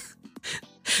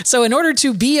 So in order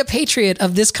to be a patriot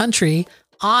of this country,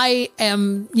 I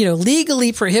am,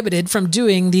 legally prohibited from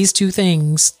doing these 2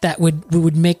 things that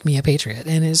would make me a patriot.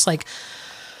 And it's like,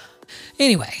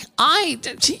 anyway, I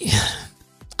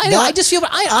just feel,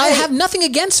 I have nothing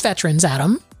against veterans,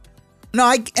 Adam. No,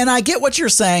 I get what you're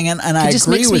saying, and I agree with you. It just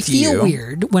makes me feel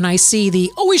weird when I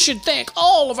see we should thank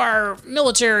all of our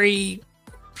military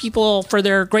people for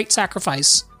their great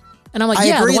sacrifice. And I'm like,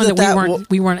 the one that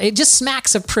we weren't. It just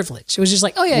smacks of privilege. It was just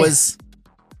like, oh yeah, was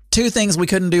 2 things we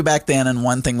couldn't do back then and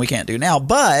 1 thing we can't do now.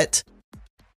 But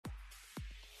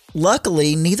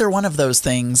luckily, neither one of those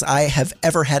things I have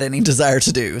ever had any desire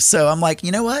to do. So I'm like,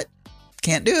 you know what?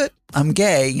 Can't do it. I'm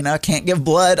gay. I can't give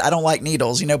blood. I don't like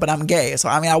needles, but I'm gay. So,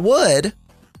 I would.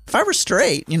 If I were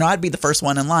straight, I'd be the first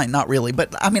one in line. Not really.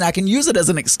 But, I can use it as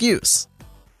an excuse.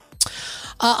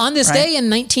 On this day in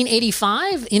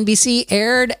 1985, NBC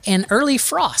aired An Early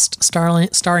Frost,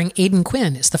 starring Aidan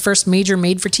Quinn. It's the first major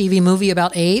made-for-TV movie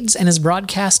about AIDS and is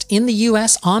broadcast in the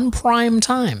U.S. on prime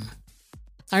time.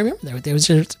 I remember there was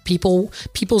just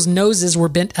people's noses were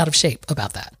bent out of shape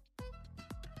about that. You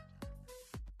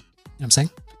know what I'm saying?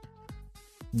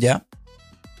 Yeah.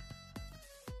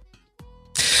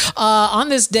 On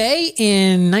this day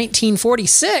in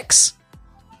 1946...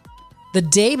 the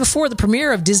day before the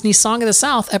premiere of Disney's Song of the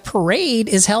South, a parade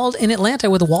is held in Atlanta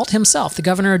with Walt himself, the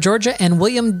governor of Georgia, and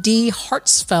William D.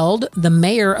 Hartsfield, the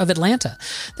mayor of Atlanta.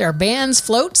 There are bands,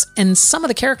 floats, and some of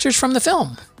the characters from the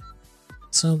film.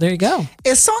 So there you go.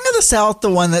 Is Song of the South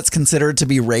the one that's considered to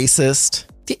be racist?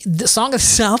 The Song of the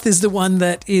South is the one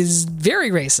that is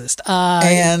very racist.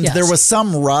 And yes. there was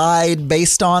some ride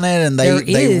based on it, and they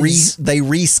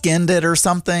reskinned it or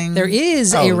something. There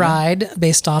is a ride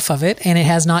based off of it, and it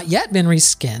has not yet been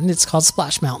reskinned. It's called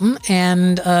Splash Mountain,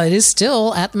 and it is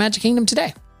still at the Magic Kingdom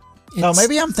today.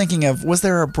 Maybe I'm thinking of, was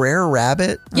there a Brer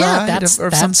Rabbit ride of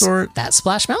some sort? That's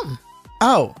Splash Mountain.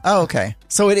 Oh, okay.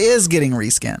 So it is getting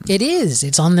reskinned. It is.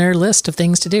 It's on their list of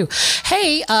things to do.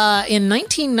 Hey, in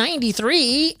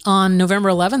 1993, on November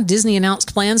 11th, Disney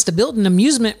announced plans to build an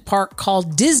amusement park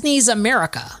called Disney's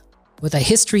America with a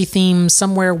history theme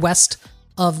somewhere west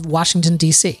of Washington,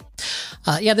 D.C.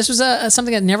 This was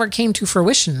something that never came to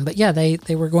fruition. But yeah,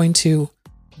 they were going to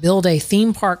build a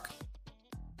theme park,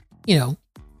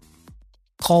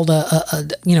 called a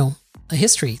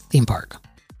history theme park.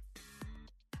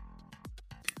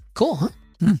 Cool, huh?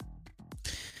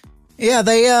 Yeah,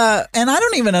 they and I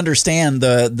don't even understand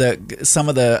the some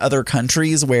of the other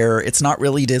countries where it's not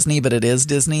really Disney, but it is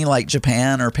Disney, like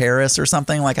Japan or Paris or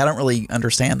something. Like, I don't really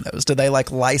understand those. Do they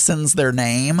like license their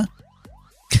name?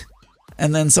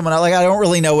 And then someone I don't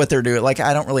really know what they're doing. Like,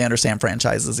 I don't really understand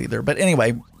franchises either. But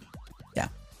anyway, yeah.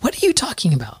 What are you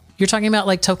talking about? You're talking about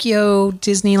like Tokyo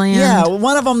Disneyland? Yeah,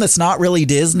 one of them that's not really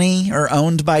Disney or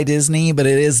owned by Disney, but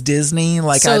it is Disney.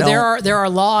 So there are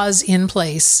laws in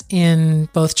place in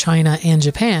both China and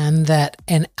Japan that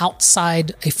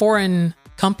a foreign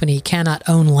company cannot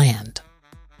own land.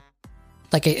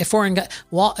 Like a foreign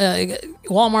Walmart,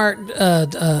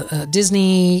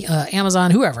 Disney,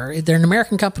 Amazon, whoever, they're an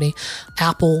American company,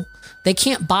 Apple, they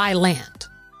can't buy land.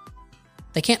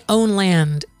 They can't own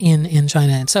land in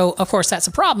China. And so, of course, that's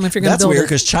a problem if you're going to build. That's weird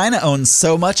because China owns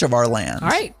so much of our land. All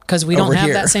right, because we don't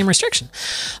have that same restriction.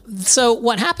 So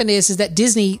what happened is that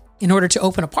Disney, in order to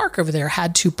open a park over there,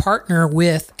 had to partner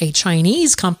with a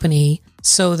Chinese company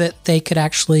so that they could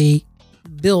actually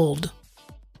build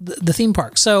the theme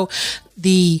park. So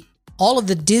all of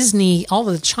the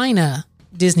China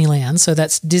Disneyland, so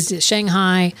that's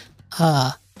Shanghai,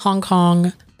 Hong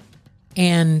Kong,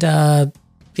 and the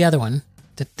other one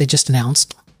that they just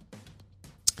announced.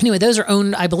 Anyway, those are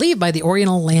owned, I believe, by the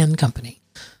Oriental Land Company.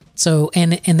 So,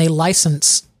 and they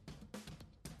license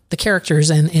the characters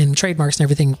and trademarks and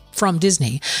everything from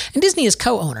Disney. And Disney is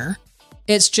co-owner.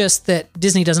 It's just that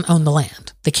Disney doesn't own the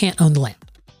land. They can't own the land.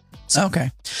 So, okay.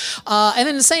 And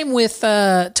then the same with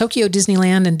Tokyo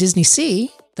Disneyland and Disney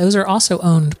Sea. Those are also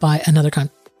owned by another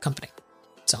company.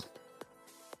 So,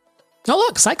 oh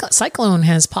look, Cyclone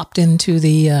has popped into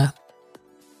the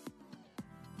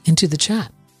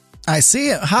chat. I see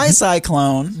it. Hi,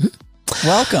 Cyclone.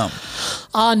 Welcome.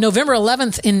 November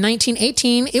 11th in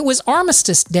 1918, it was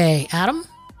Armistice Day, Adam.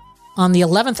 On the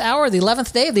 11th hour, the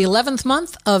 11th day of the 11th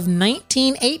month of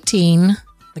 1918,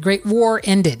 the Great War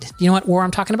ended. Do you know what war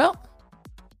I'm talking about?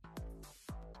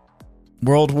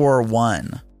 World War I.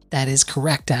 That is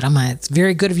correct, Adam. It's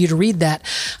very good of you to read that.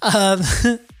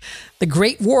 The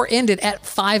Great War ended at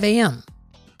 5 a.m.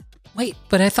 Wait,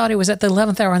 but I thought it was at the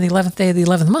 11th hour on the 11th day of the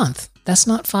 11th month. That's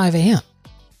not 5 a.m.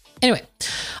 Anyway,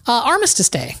 Armistice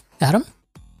Day, Adam.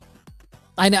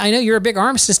 I know you're a big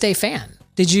Armistice Day fan.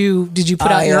 Did you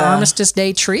put out your Armistice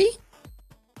Day tree?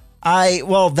 I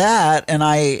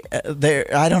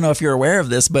don't know if you're aware of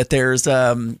this, but there's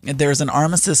an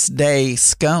Armistice Day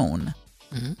scone.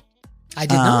 Mm-hmm. I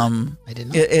did not. I did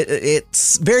not.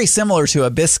 It's very similar to a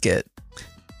biscuit,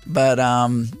 but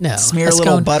smear a little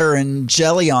scone. butter and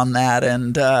jelly on that,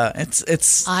 and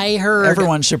it's. I heard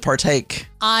everyone should partake.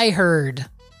 I heard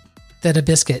that a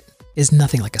biscuit is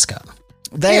nothing like a scone.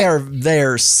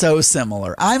 They're so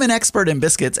similar. I'm an expert in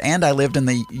biscuits, and I lived in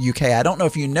the UK. I don't know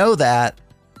if you know that.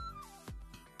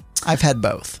 I've had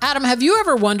both. Adam, have you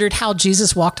ever wondered how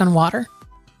Jesus walked on water?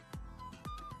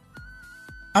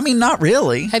 I mean, not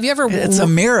really. Have you ever? It's a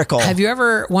miracle. Have you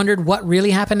ever wondered what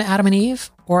really happened to Adam and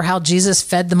Eve, or how Jesus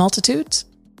fed the multitudes?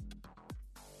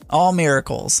 All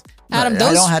miracles. Adam, I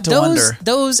don't have to wonder.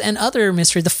 Those and other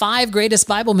mysteries, the 5 greatest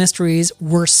Bible mysteries,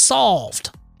 were solved.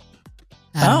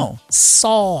 Adam,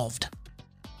 solved.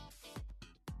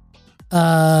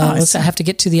 I have to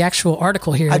get to the actual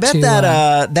article here. I bet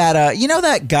that you know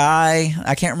that guy,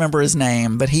 I can't remember his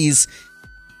name, but he's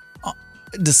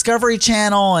Discovery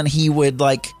Channel, and he would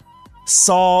go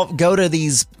to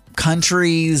these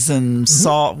countries and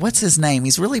solve. What's his name?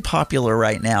 He's really popular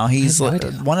right now. He's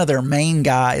one of their main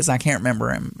guys. I can't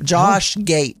remember him. Josh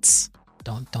Gates.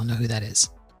 Don't know who that is.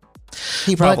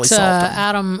 He probably solved them.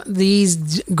 Adam,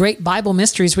 these great Bible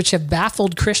mysteries, which have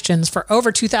baffled Christians for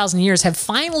over 2,000 years, have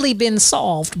finally been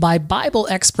solved by Bible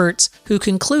experts who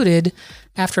concluded,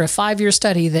 after a 5-year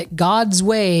study, that God's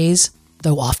ways,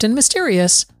 though often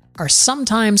mysterious, are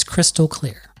sometimes crystal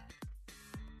clear.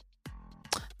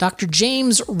 Dr.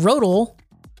 James Rodel,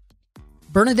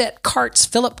 Bernadette Carts,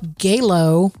 Philip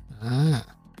Galo, and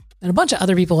a bunch of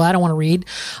other people I don't want to read,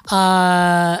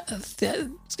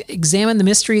 examined the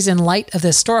mysteries in light of the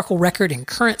historical record and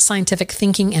current scientific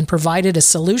thinking and provided a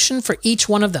solution for each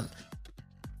one of them.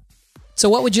 So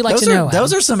what would you like to know, Adam?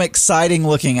 Those are some exciting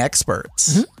looking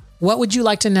experts. Mm-hmm. What would you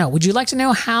like to know? Would you like to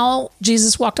know how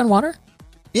Jesus walked on water?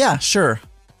 Yeah, sure.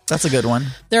 That's a good one.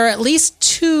 There are at least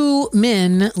 2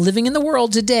 men living in the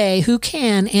world today who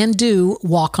can and do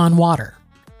walk on water.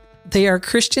 They are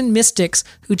Christian mystics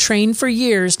who trained for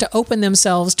years to open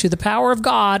themselves to the power of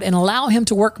God and allow him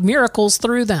to work miracles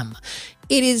through them.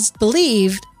 It is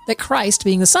believed that Christ,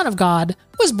 being the Son of God,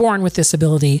 was born with this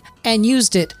ability and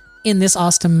used it in this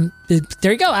awesome...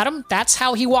 There you go, Adam. That's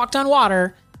how he walked on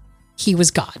water. He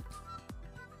was God.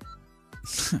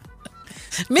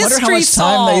 Mystery wonder how much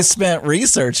solved. time they spent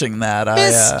researching that.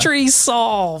 Mystery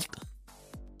solved.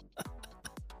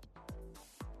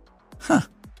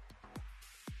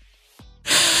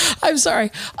 I'm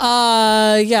sorry.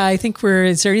 Yeah, I think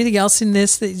is there anything else in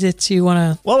this that you want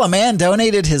to? Well, a man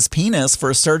donated his penis for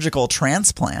a surgical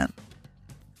transplant.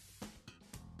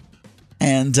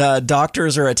 And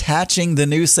doctors are attaching the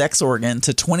new sex organ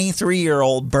to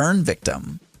 23-year-old burn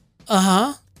victim.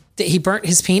 Uh-huh. He burnt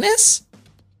his penis?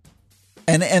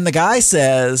 And the guy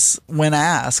says, when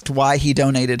asked why he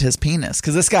donated his penis,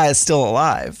 because this guy is still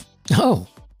alive. Oh,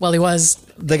 well, he was.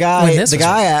 The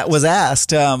guy was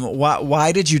asked,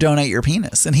 why did you donate your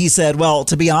penis? And he said, well,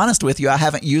 to be honest with you, I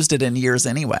haven't used it in years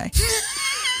anyway.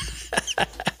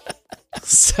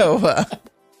 So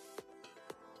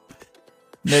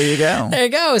there you go. There you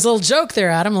go. It's a little joke there,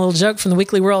 Adam. A little joke from the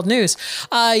Weekly World News.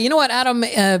 You know what, Adam?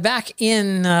 Back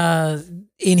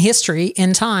in history,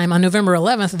 in time, on November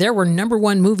 11th, there were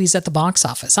 #1 movies at the box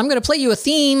office. I'm going to play you a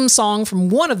theme song from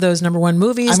one of those #1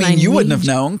 movies. I mean, you wouldn't have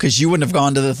known because you wouldn't have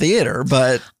gone to the theater,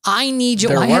 but I need you.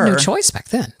 I had no choice back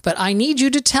then, but I need you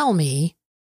to tell me,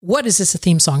 what is this a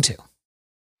theme song to?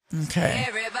 Okay.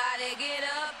 Everybody get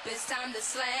up, it's time to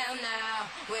slam now.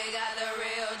 We got the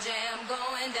real jam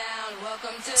going down.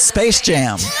 Welcome to Space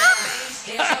Jam. Here's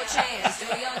your chance, do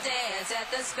your dance at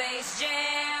the Space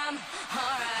Jam. All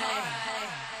right.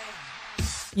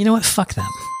 You know what? Fuck them.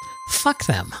 Fuck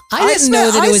them. I didn't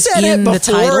know that it was in the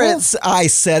title. I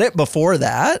said it before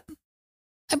that.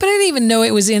 But I didn't even know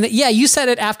it was in it. Yeah, you said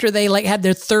it after they had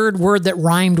their third word that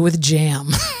rhymed with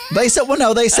jam. They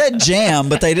said jam,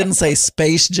 but they didn't say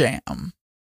Space Jam.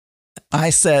 I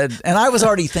said, and I was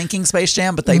already thinking Space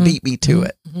Jam, but they beat me to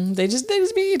it. They just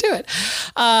beat you to it.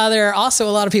 There are also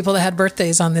a lot of people that had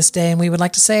birthdays on this day, and we would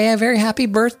like to say a very happy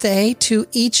birthday to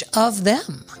each of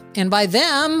them. And by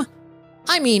them,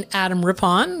 I mean Adam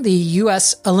Rippon, the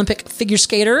U.S. Olympic figure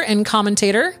skater and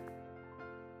commentator,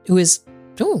 who is,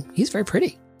 he's very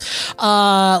pretty.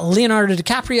 Leonardo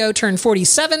DiCaprio turned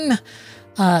 47.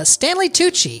 Stanley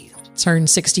Tucci turned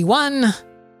 61.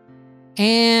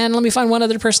 And let me find one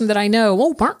other person that I know.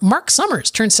 Oh, Mark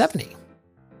Summers turned 70.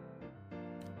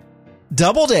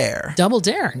 Double Dare.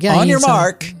 Yeah, on your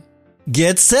mark,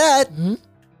 get set,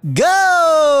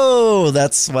 go.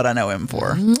 That's what I know him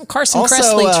for. Carson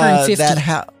Kressley turned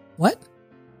 50. What?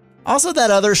 Also,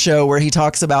 that other show where he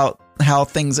talks about how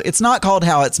things, it's not called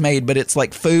How It's Made, but it's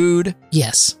like food.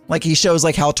 Yes. Like he shows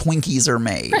like how Twinkies are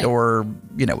made or,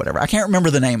 whatever. I can't remember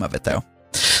the name of it though.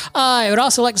 I would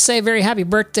also like to say a very happy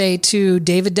birthday to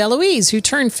David DeLuise, who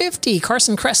turned 50,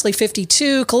 Carson Kressley,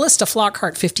 52, Callista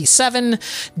Flockhart, 57,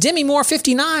 Demi Moore,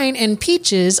 59, and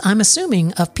Peaches, I'm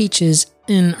assuming of Peaches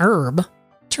in Herb,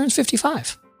 turns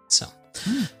 55. So,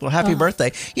 well, happy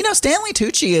birthday. Stanley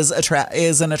Tucci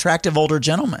is an attractive older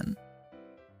gentleman.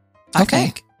 I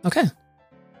think. Okay.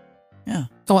 Yeah.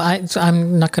 Oh,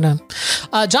 I'm not going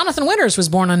to. Jonathan Winters was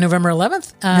born on November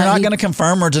 11th. You're not going to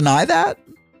confirm or deny that?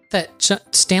 That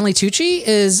Stanley Tucci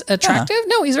is attractive? Yeah.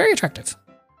 No, he's very attractive.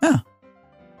 Yeah.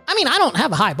 I mean, I don't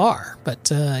have a high bar, but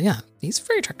yeah, he's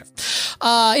very attractive.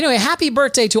 Anyway, happy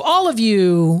birthday to all of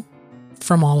you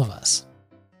from all of us.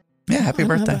 Yeah, happy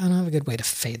birthday. I don't have a good way to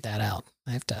fade that out.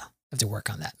 I have to work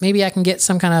on that. Maybe I can get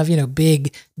some kind of,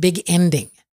 big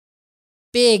ending.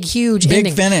 Big, huge ending.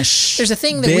 Big finish. There's a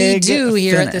thing that we do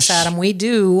here at this, Adam. We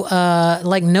do,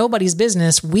 like nobody's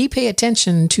business. We pay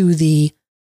attention to the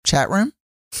chat room.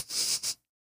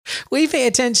 We pay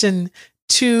attention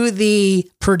to the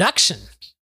production.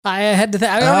 I don't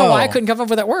know why I couldn't come up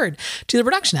with that word. To the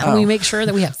production. Adam. We make sure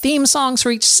that we have theme songs for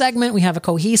each segment. We have a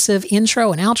cohesive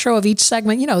intro and outro of each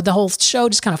segment. The whole show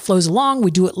just kind of flows along.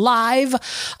 We do it live,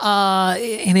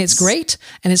 and it's great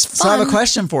and it's fun. So I have a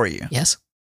question for you. Yes.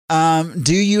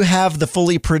 Do you have the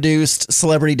fully produced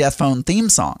Celebrity Death Phone theme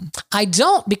song? I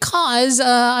don't, because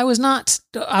I was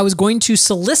going to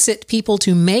solicit people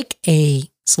to make a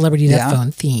Celebrity Death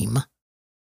Phone theme.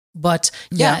 But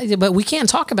but we can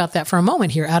talk about that for a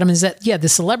moment here, Adam, is that, the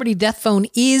Celebrity Death Phone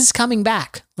is coming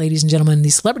back, ladies and gentlemen. The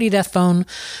Celebrity Death Phone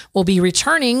will be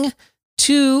returning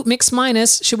to Mix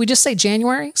Minus. Should we just say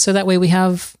January? So that way we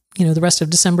have, the rest of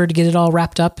December to get it all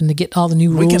wrapped up and to get all the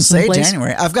new rules in place. We can say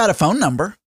January. I've got a phone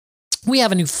number. We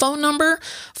have a new phone number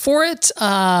for it.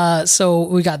 So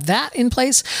we got that in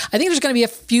place. I think there's going to be a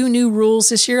few new rules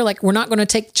this year. Like, we're not going to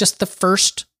take just the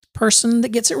first person that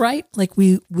gets it right. Like,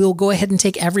 we will go ahead and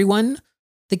take everyone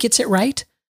that gets it right.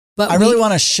 But I really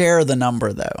want to share the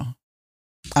number, though.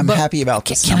 I'm happy about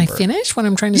this number. Can I finish what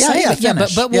I'm trying to say?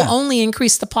 But we'll only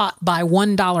increase the pot by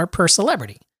 $1 per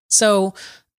celebrity. So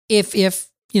if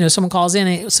someone calls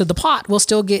in, so the pot will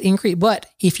still get increased. But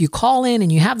if you call in and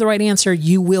you have the right answer,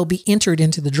 you will be entered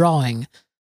into the drawing.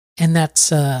 And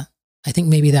that's, I think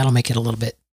maybe that'll make it a little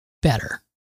bit better.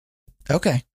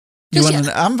 Okay.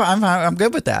 I'm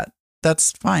good with that.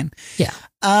 That's fine. Yeah.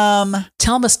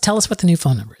 Tell us what the new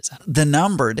phone number is, Adam. The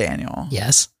number, Daniel.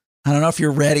 Yes. I don't know if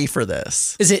you're ready for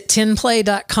this. Is it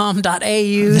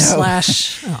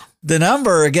tinplay.com.au/? The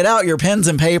number, get out your pens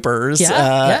and papers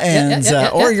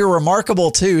or your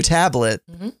Remarkable 2 tablet,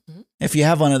 if you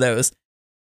have one of those.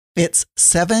 It's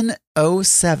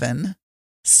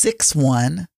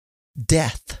 70761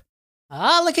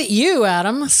 Ah, look at you,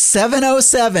 Adam.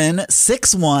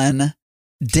 70761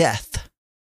 death.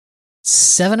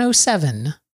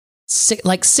 707.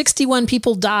 Like 61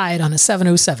 people died on a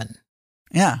 707.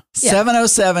 Yeah.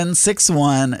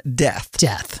 70761 death.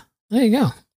 Death. There you go.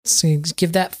 So you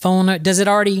give that phone. Does it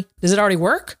already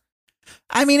work?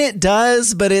 I mean, it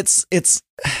does, but it's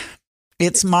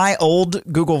my old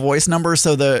Google Voice number.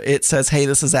 So it says, "Hey,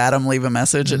 this is Adam. Leave a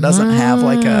message." It doesn't have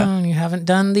like a. You haven't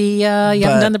done the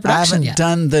production yet. I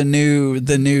haven't done the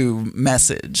new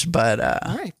message, but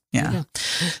all right. Yeah.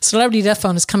 Celebrity Death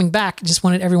Phone is coming back. Just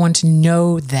wanted everyone to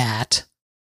know that.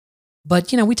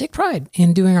 But, we take pride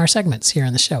in doing our segments here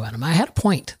on the show, Adam. I had a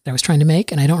point that I was trying to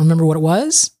make, and I don't remember what it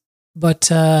was,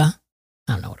 but I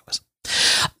don't know what it was.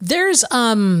 There's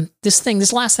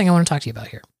this last thing I want to talk to you about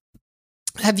here.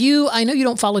 I know you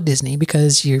don't follow Disney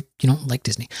because you don't like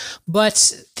Disney,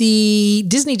 but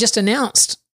Disney just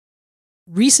announced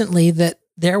recently that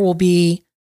there will be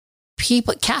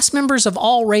cast members of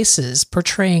all races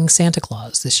portraying Santa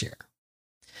Claus this year.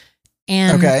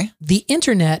 And the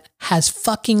internet has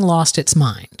fucking lost its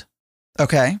mind.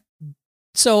 Okay.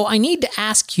 So I need to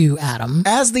ask you, Adam.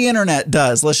 As the internet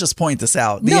does, let's just point this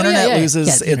out. The internet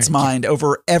loses its mind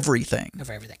over everything.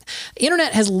 Over everything. The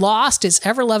internet has lost its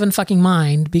ever-loving fucking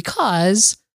mind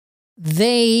because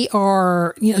they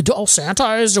are,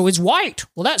 Santa is always white.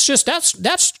 Well,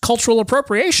 that's cultural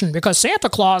appropriation because Santa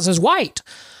Claus is white.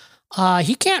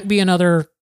 He can't be another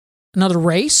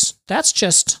race. That's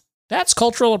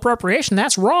cultural appropriation.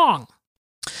 That's wrong.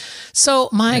 So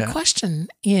my question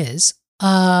is,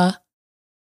 can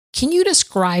you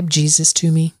describe Jesus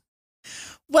to me?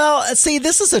 Well, see,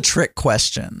 this is a trick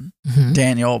question,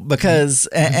 Daniel, because,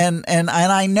 and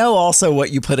I know also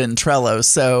what you put in Trello.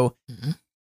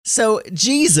 So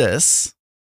Jesus,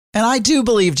 and I do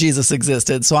believe Jesus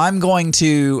existed. So I'm going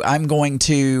to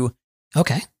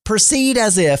proceed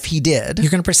as if he did.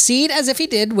 You're going to proceed as if he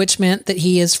did, which meant that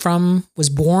he was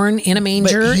born in a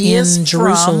manger in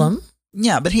Jerusalem.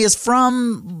 But he is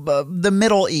from the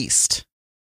Middle East.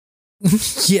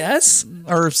 Yes.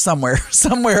 Or somewhere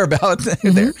about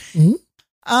there.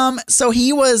 So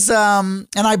he was, and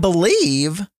I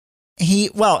believe he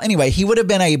would have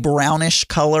been a brownish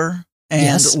color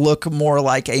and look more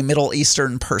like a Middle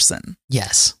Eastern person.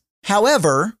 Yes.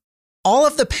 However, all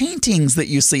of the paintings that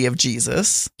you see of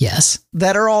Jesus,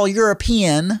 that are all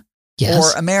European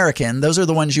or American, those are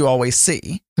the ones you always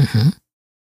see.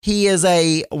 He is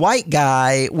a white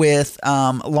guy with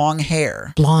long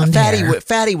hair. Blonde hair.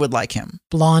 Fatty would like him.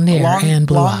 Blonde hair and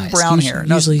blue eyes. Brown hair.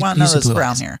 No, it's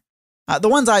brown hair. The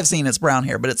ones I've seen, it's brown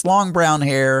hair, but it's long brown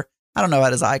hair. I don't know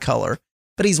about his eye color,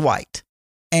 but he's white.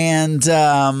 And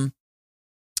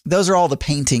those are all the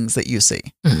paintings that you see.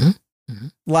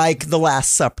 Like The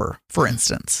Last Supper, for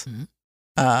instance.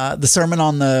 The Sermon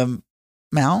on the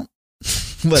Mount.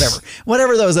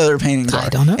 Whatever those other paintings are. I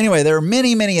don't know. Anyway, there are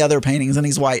many, many other paintings, and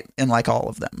he's white in like all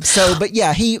of them. So,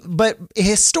 but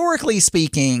historically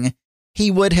speaking, he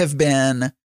would have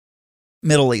been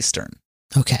Middle Eastern.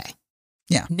 Okay.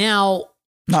 Yeah. Now,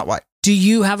 not white. Do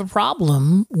you have a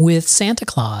problem with Santa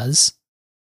Claus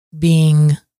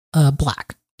being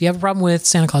black? Do you have a problem with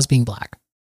Santa Claus being black?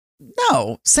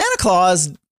 No, Santa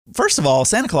Claus first of all,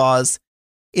 Santa Claus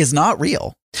is not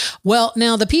real. Well,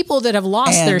 now the people that have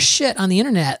lost And- their shit on the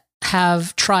internet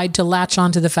have tried to latch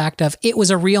onto the fact of it was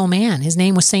a real man. His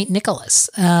name was Saint Nicholas.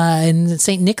 And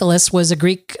Saint Nicholas was a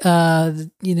Greek,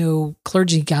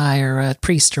 clergy guy or a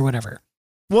priest or whatever.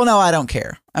 Well, no, I don't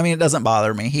care. I mean, it doesn't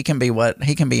bother me. He can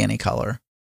be any color.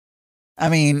 I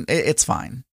mean, it's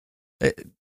fine.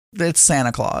 It's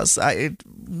Santa Claus.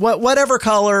 Whatever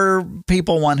color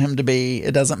people want him to be,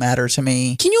 it doesn't matter to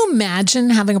me. Can you imagine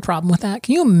having a problem with that?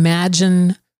 Can you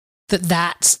imagine that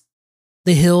that's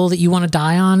the hill that you want to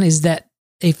die on, is that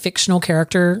a fictional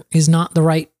character is not the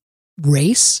right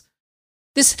race?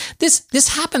 This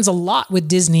happens a lot with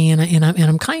Disney, and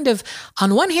I'm kind of,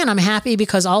 on one hand, I'm happy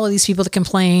because all of these people that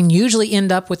complain usually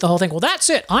end up with the whole thing. Well, that's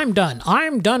it. I'm done.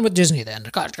 I'm done with Disney then.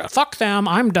 God, fuck them.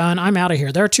 I'm done. I'm out of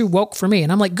here. They're too woke for me.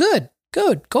 And I'm like, good,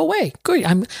 go away. Good.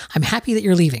 I'm happy that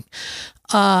you're leaving.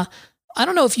 I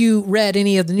don't know if you read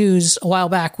any of the news a while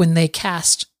back when they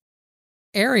cast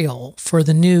Ariel for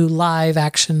the new live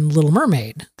action Little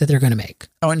Mermaid that they're going to make.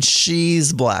 Oh, and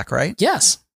she's black, right?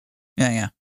 Yes. Yeah.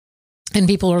 And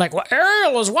people are like, well,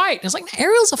 Ariel is white. And it's like,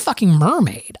 Ariel's a fucking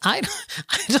mermaid. I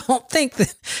don't think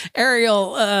that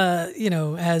Ariel,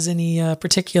 has any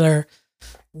particular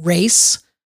race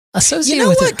associated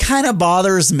with what it. kind of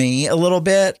bothers me a little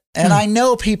bit? And I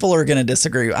know people are going to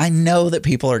disagree. I know that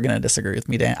people are going to disagree with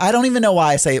me, Dan. I don't even know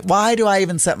why I say it. Why do I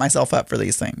even set myself up for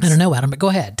these things? I don't know, Adam, but go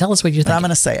ahead. Tell us what you're But thinking. I'm going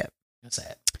to say it. Say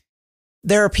it.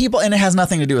 There are people, and it has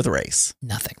nothing to do with race,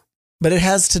 Nothing. but it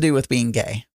has to do with being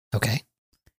gay. Okay.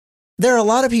 There are a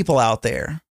lot of people out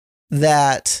there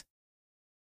that,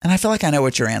 and I feel like I know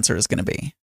what your answer is going to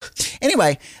be.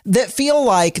 Anyway, that feel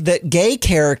like that gay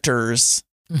characters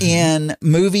in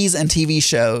movies and TV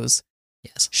shows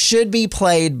should be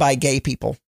played by gay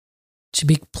people. Should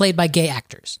be played by gay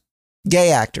actors.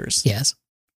 Gay actors. Yes.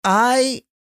 I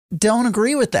don't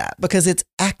agree with that because it's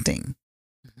acting.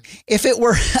 If it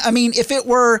were,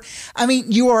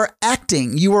 you are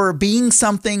acting, you are being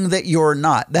something that you're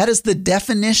not. That is the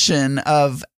definition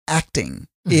of acting,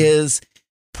 is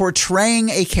portraying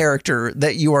a character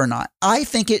that you are not. I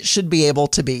think it should be able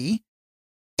to be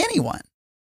anyone.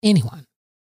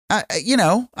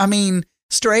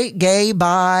 Straight, gay,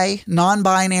 bi,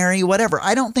 non-binary, whatever.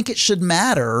 I don't think it should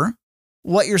matter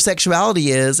what your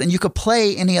sexuality is, and you could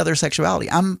play any other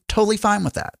sexuality. I'm totally fine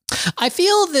with that. I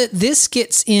feel that this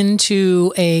gets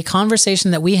into a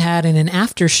conversation that we had in an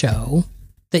after show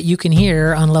that you can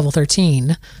hear on Level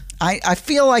 13. I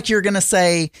feel like you're going to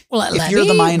say, Well, if you're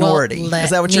the minority.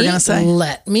 Is that what you're going to say?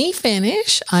 Let me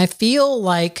finish. I feel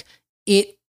like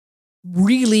it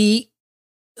really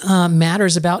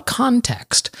matters about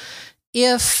context.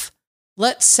 If,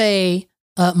 let's say,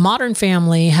 Modern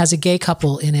Family has a gay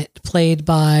couple in it played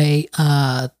by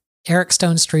Eric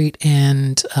Stonestreet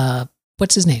and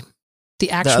what's his name?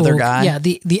 The other guy? Yeah,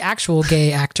 the actual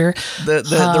gay actor. The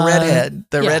redhead.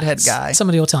 Redhead guy.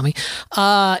 Somebody will tell me.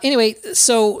 Anyway,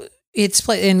 so it's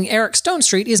played, and Eric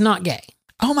Stonestreet is not gay.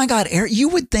 Oh my God, Eric! You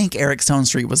would think Eric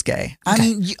Stonestreet was gay. I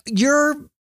mean,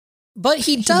 but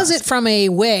he does it from a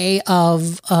way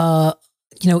of,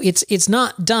 it's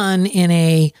not done in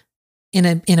a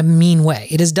mean way.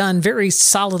 It is done very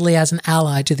solidly as an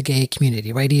ally to the gay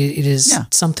community, right? It is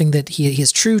something that he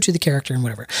is true to the character and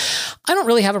whatever. I don't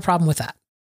really have a problem with that.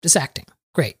 Just acting.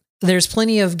 Great. There's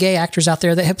plenty of gay actors out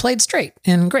there that have played straight,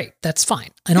 and great. That's fine.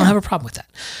 I don't have a problem with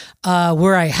that.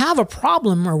 Where I have a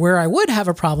problem, or where I would have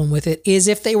a problem with it, is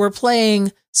if they were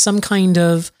playing some kind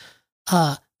of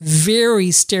very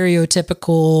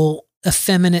stereotypical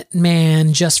effeminate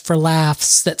man just for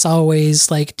laughs that's always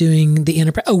like doing the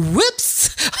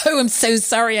whoops, oh, I'm so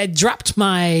sorry, I dropped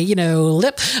my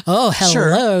lip, oh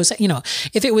hello. So,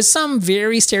 if it was some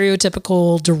very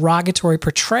stereotypical derogatory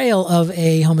portrayal of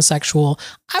a homosexual,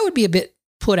 I would be a bit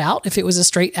put out if it was a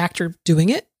straight actor doing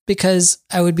it, because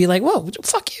I would be like, whoa,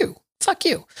 fuck you. I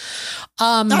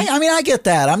get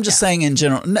that. I'm just saying in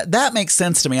general, that makes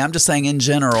sense to me. I'm just saying in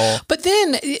general. But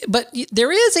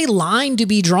there is a line to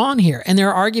be drawn here, and there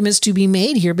are arguments to be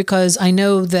made here, because I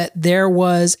know that there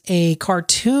was a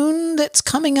cartoon that's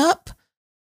coming up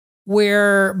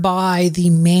whereby the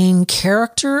main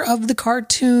character of the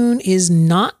cartoon is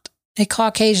not a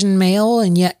Caucasian male,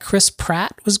 and yet Chris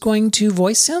Pratt was going to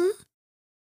voice him.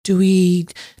 Do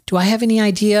I have any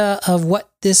idea of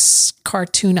what this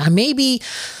cartoon? Let me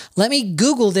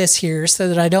Google this here so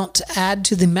that I don't add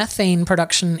to the methane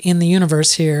production in the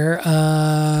universe here. It's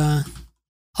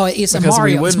a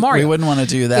Mario. It's Mario. We wouldn't want to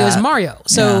do that. It was Mario.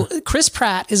 So Chris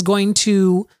Pratt is going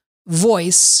to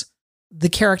voice the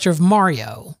character of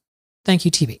Mario. Thank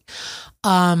you, TV.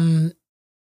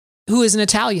 Who is an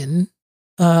Italian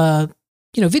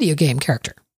video game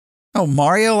character. Oh,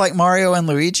 Mario, like Mario and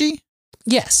Luigi?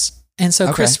 Yes. And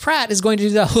so Chris Pratt is going to do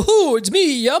the, oh, it's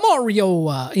me,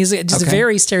 Mario. He's just a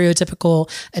very stereotypical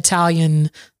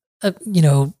Italian,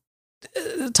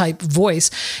 type voice.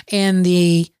 And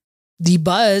the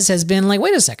buzz has been like,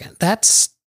 wait a second, that's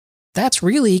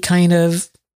really kind of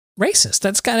racist.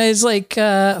 That's kind of, it's like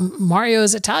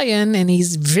Mario's Italian and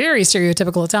he's very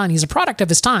stereotypical Italian. He's a product of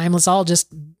his time. Let's all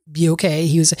just be okay.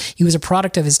 He was a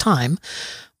product of his time.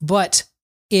 But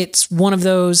it's one of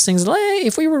those things, like,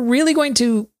 if we were really going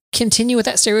to continue with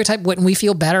that stereotype, wouldn't we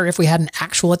feel better if we had an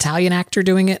actual Italian actor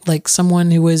doing it? Like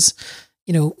someone who was,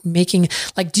 making,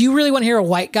 like, do you really want to hear a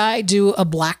white guy do a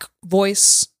black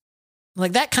voice?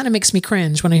 Like that kind of makes me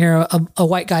cringe when I hear a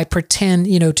white guy pretend,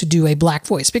 to do a black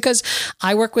voice, because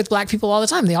I work with black people all the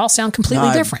time. They all sound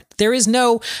completely different. There is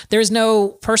no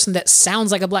person that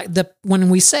sounds like a black, when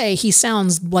we say he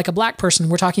sounds like a black person,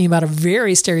 we're talking about a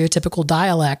very stereotypical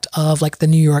dialect of like the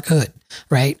New York hood,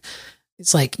 right?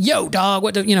 It's like, yo, dog,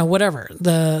 whatever,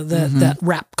 that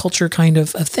rap culture kind of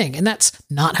thing. And that's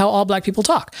not how all black people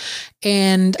talk.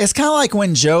 And it's kind of like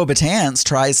when Joe Batanz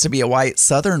tries to be a white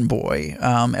Southern boy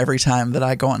every time that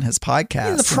I go on his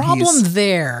podcast. The problem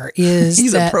there is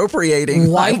he's appropriating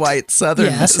white Southern.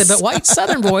 Yes, but white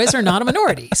Southern boys are not a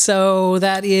minority. So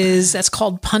that's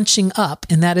called punching up,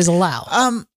 and that is allowed.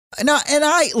 No, and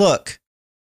I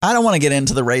don't want to get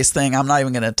into the race thing. I'm not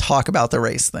even going to talk about the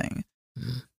race thing.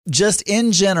 Just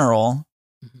in general,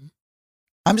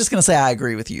 I'm just going to say I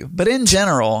agree with you. But in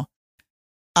general,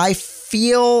 I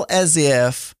feel as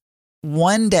if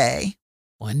one day,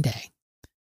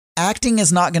 acting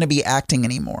is not going to be acting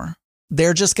anymore.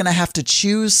 They're just going to have to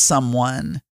choose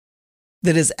someone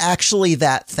that is actually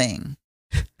that thing,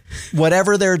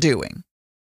 whatever they're doing.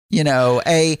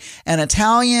 An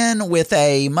Italian with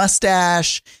a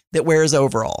mustache that wears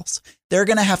overalls. They're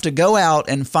going to have to go out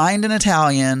and find an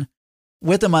Italian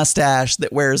with a mustache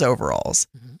that wears overalls,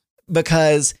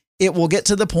 because it will get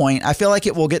to the point. I feel like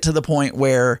it will get to the point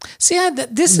where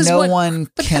no one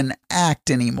can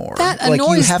act anymore.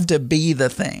 You have to be the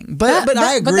thing. But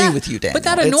I agree with you, Daniel. But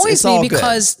that annoys me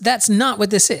because that's not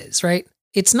what this is, right?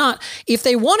 It's not. If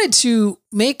they wanted to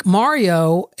make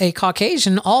Mario a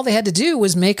Caucasian, all they had to do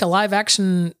was make a live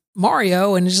action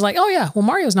Mario, and it's just like, oh yeah, well,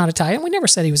 Mario's not Italian. We never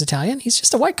said he was Italian. He's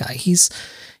just a white guy. He's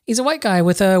a white guy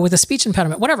with a speech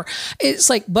impediment, whatever. It's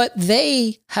like, but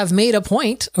they have made a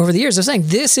point over the years of saying,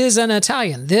 this is an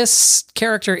Italian. This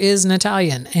character is an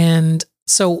Italian. And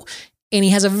he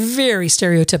has a very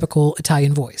stereotypical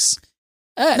Italian voice.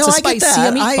 It's a spicy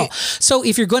meatball. So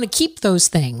if you're going to keep those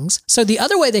things, so the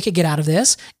other way they could get out of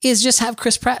this is just have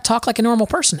Chris Pratt talk like a normal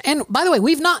person. And by the way,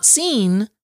 we've not seen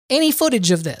any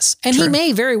footage of this. And He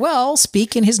may very well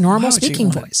speak in his normal speaking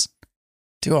voice.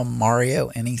 Do a Mario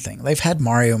anything. They've had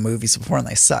Mario movies before and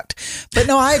they sucked. But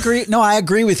no, I agree. No, I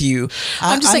agree with you.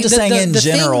 I'm just saying in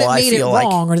general, I feel like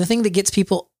or the thing that gets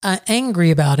people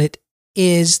angry about it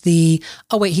is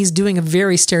he's doing a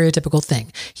very stereotypical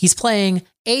thing. He's playing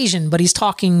Asian, but he's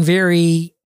talking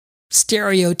very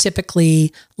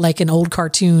stereotypically like an old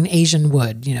cartoon Asian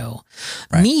would,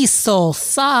 miso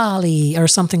sali or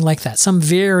something like that. Some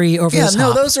very over the top.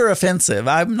 No, those are offensive.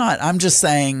 I'm just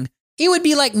saying. It would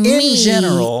be like me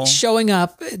showing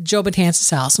up at Joe Batanz's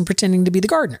house and pretending to be the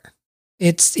gardener.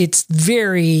 It's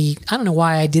very, I don't know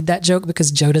why I did that joke,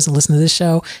 because Joe doesn't listen to this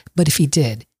show, but if he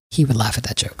did, he would laugh at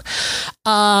that joke.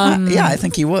 I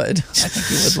think he would. I think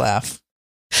he would laugh.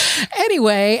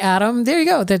 Anyway, Adam, there you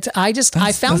go.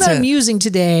 I found that amusing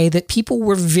today that people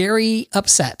were very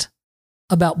upset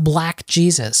about Black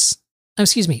Jesus. Oh,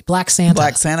 excuse me, Black Santa.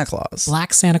 Black Santa Claus.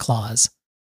 Black Santa Claus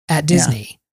at Disney.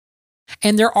 Yeah.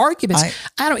 And their arguments,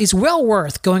 it's well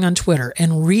worth going on Twitter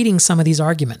and reading some of these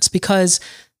arguments, because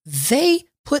they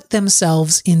put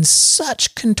themselves in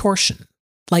such contortion.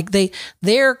 Like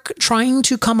they're trying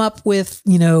to come up with,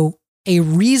 a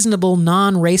reasonable,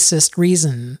 non-racist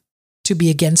reason to be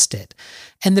against it.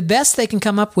 And the best they can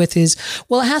come up with is,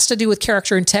 well, it has to do with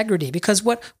character integrity, because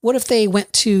what if they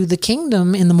went to the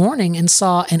kingdom in the morning and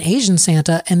saw an Asian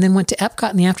Santa, and then went to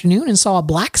Epcot in the afternoon and saw a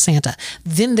Black Santa?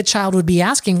 Then the child would be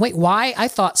asking, wait, why? I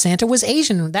thought Santa was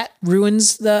Asian. That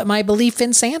ruins my belief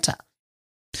in Santa.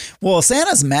 Well,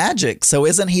 Santa's magic, so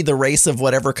isn't he the race of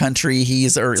whatever country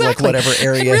he's, or like whatever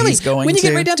area he's going to? When you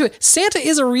get right down to it, Santa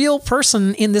is a real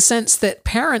person in the sense that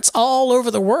parents all over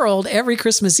the world every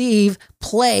Christmas Eve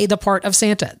play the part of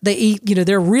Santa.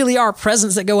 There really are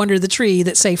presents that go under the tree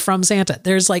that say from Santa.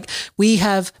 There's we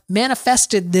have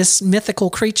manifested this mythical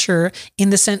creature in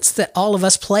the sense that all of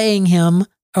us playing him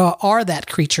are that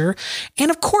creature. And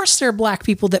of course, there are black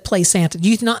people that play Santa. Do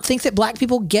you not think that black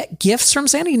people get gifts from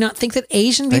Santa? Do you not think that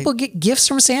Asian people get gifts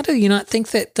from Santa? Do you not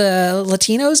think that the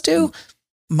Latinos do?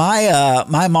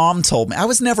 My mom told me, I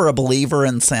was never a believer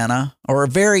in Santa, or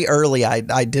very early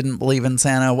I didn't believe in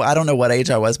Santa. I don't know what age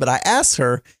I was, but I asked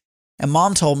her, and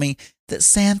Mom told me that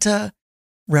Santa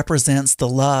represents the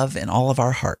love in all of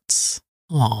our hearts.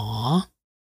 Aw,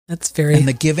 that's very... And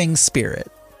the giving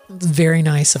spirit. That's very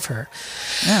nice of her.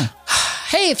 Yeah.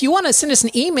 Hey, if you want to send us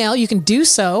an email, you can do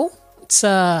so. It's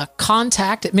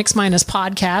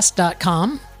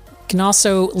contact@mix-podcast.com. You can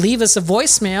also leave us a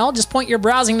voicemail. Just point your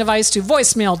browsing device to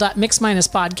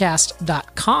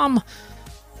voicemail.mix-podcast.com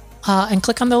and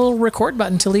click on the little record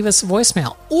button to leave us a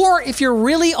voicemail. Or if you're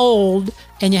really old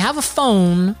and you have a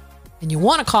phone and you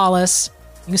want to call us,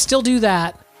 you can still do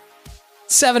that.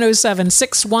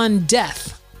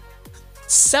 707-61-DEATH.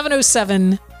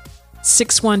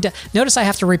 707-61-DEATH. Notice I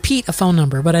have to repeat a phone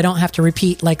number, but I don't have to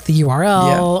repeat like the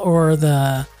URL or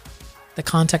the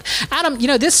contact. Adam,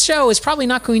 this show is probably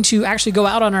not going to actually go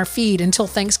out on our feed until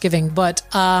Thanksgiving, but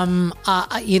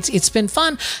it's been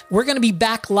fun. We're going to be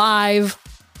back live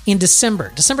in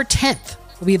December 10th.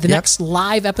 Will be the next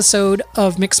live episode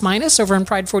of Mix Minus over on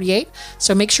Pride 48.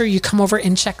 So make sure you come over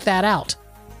and check that out.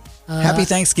 Happy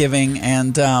Thanksgiving.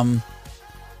 And I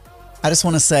just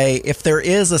want to say, if there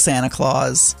is a Santa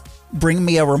Claus, bring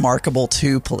me a Remarkable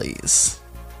 2, please.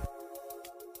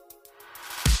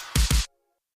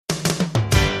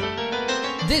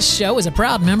 This show is a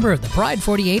proud member of the Pride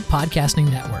 48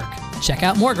 Podcasting Network. Check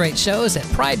out more great shows at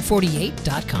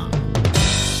pride48.com.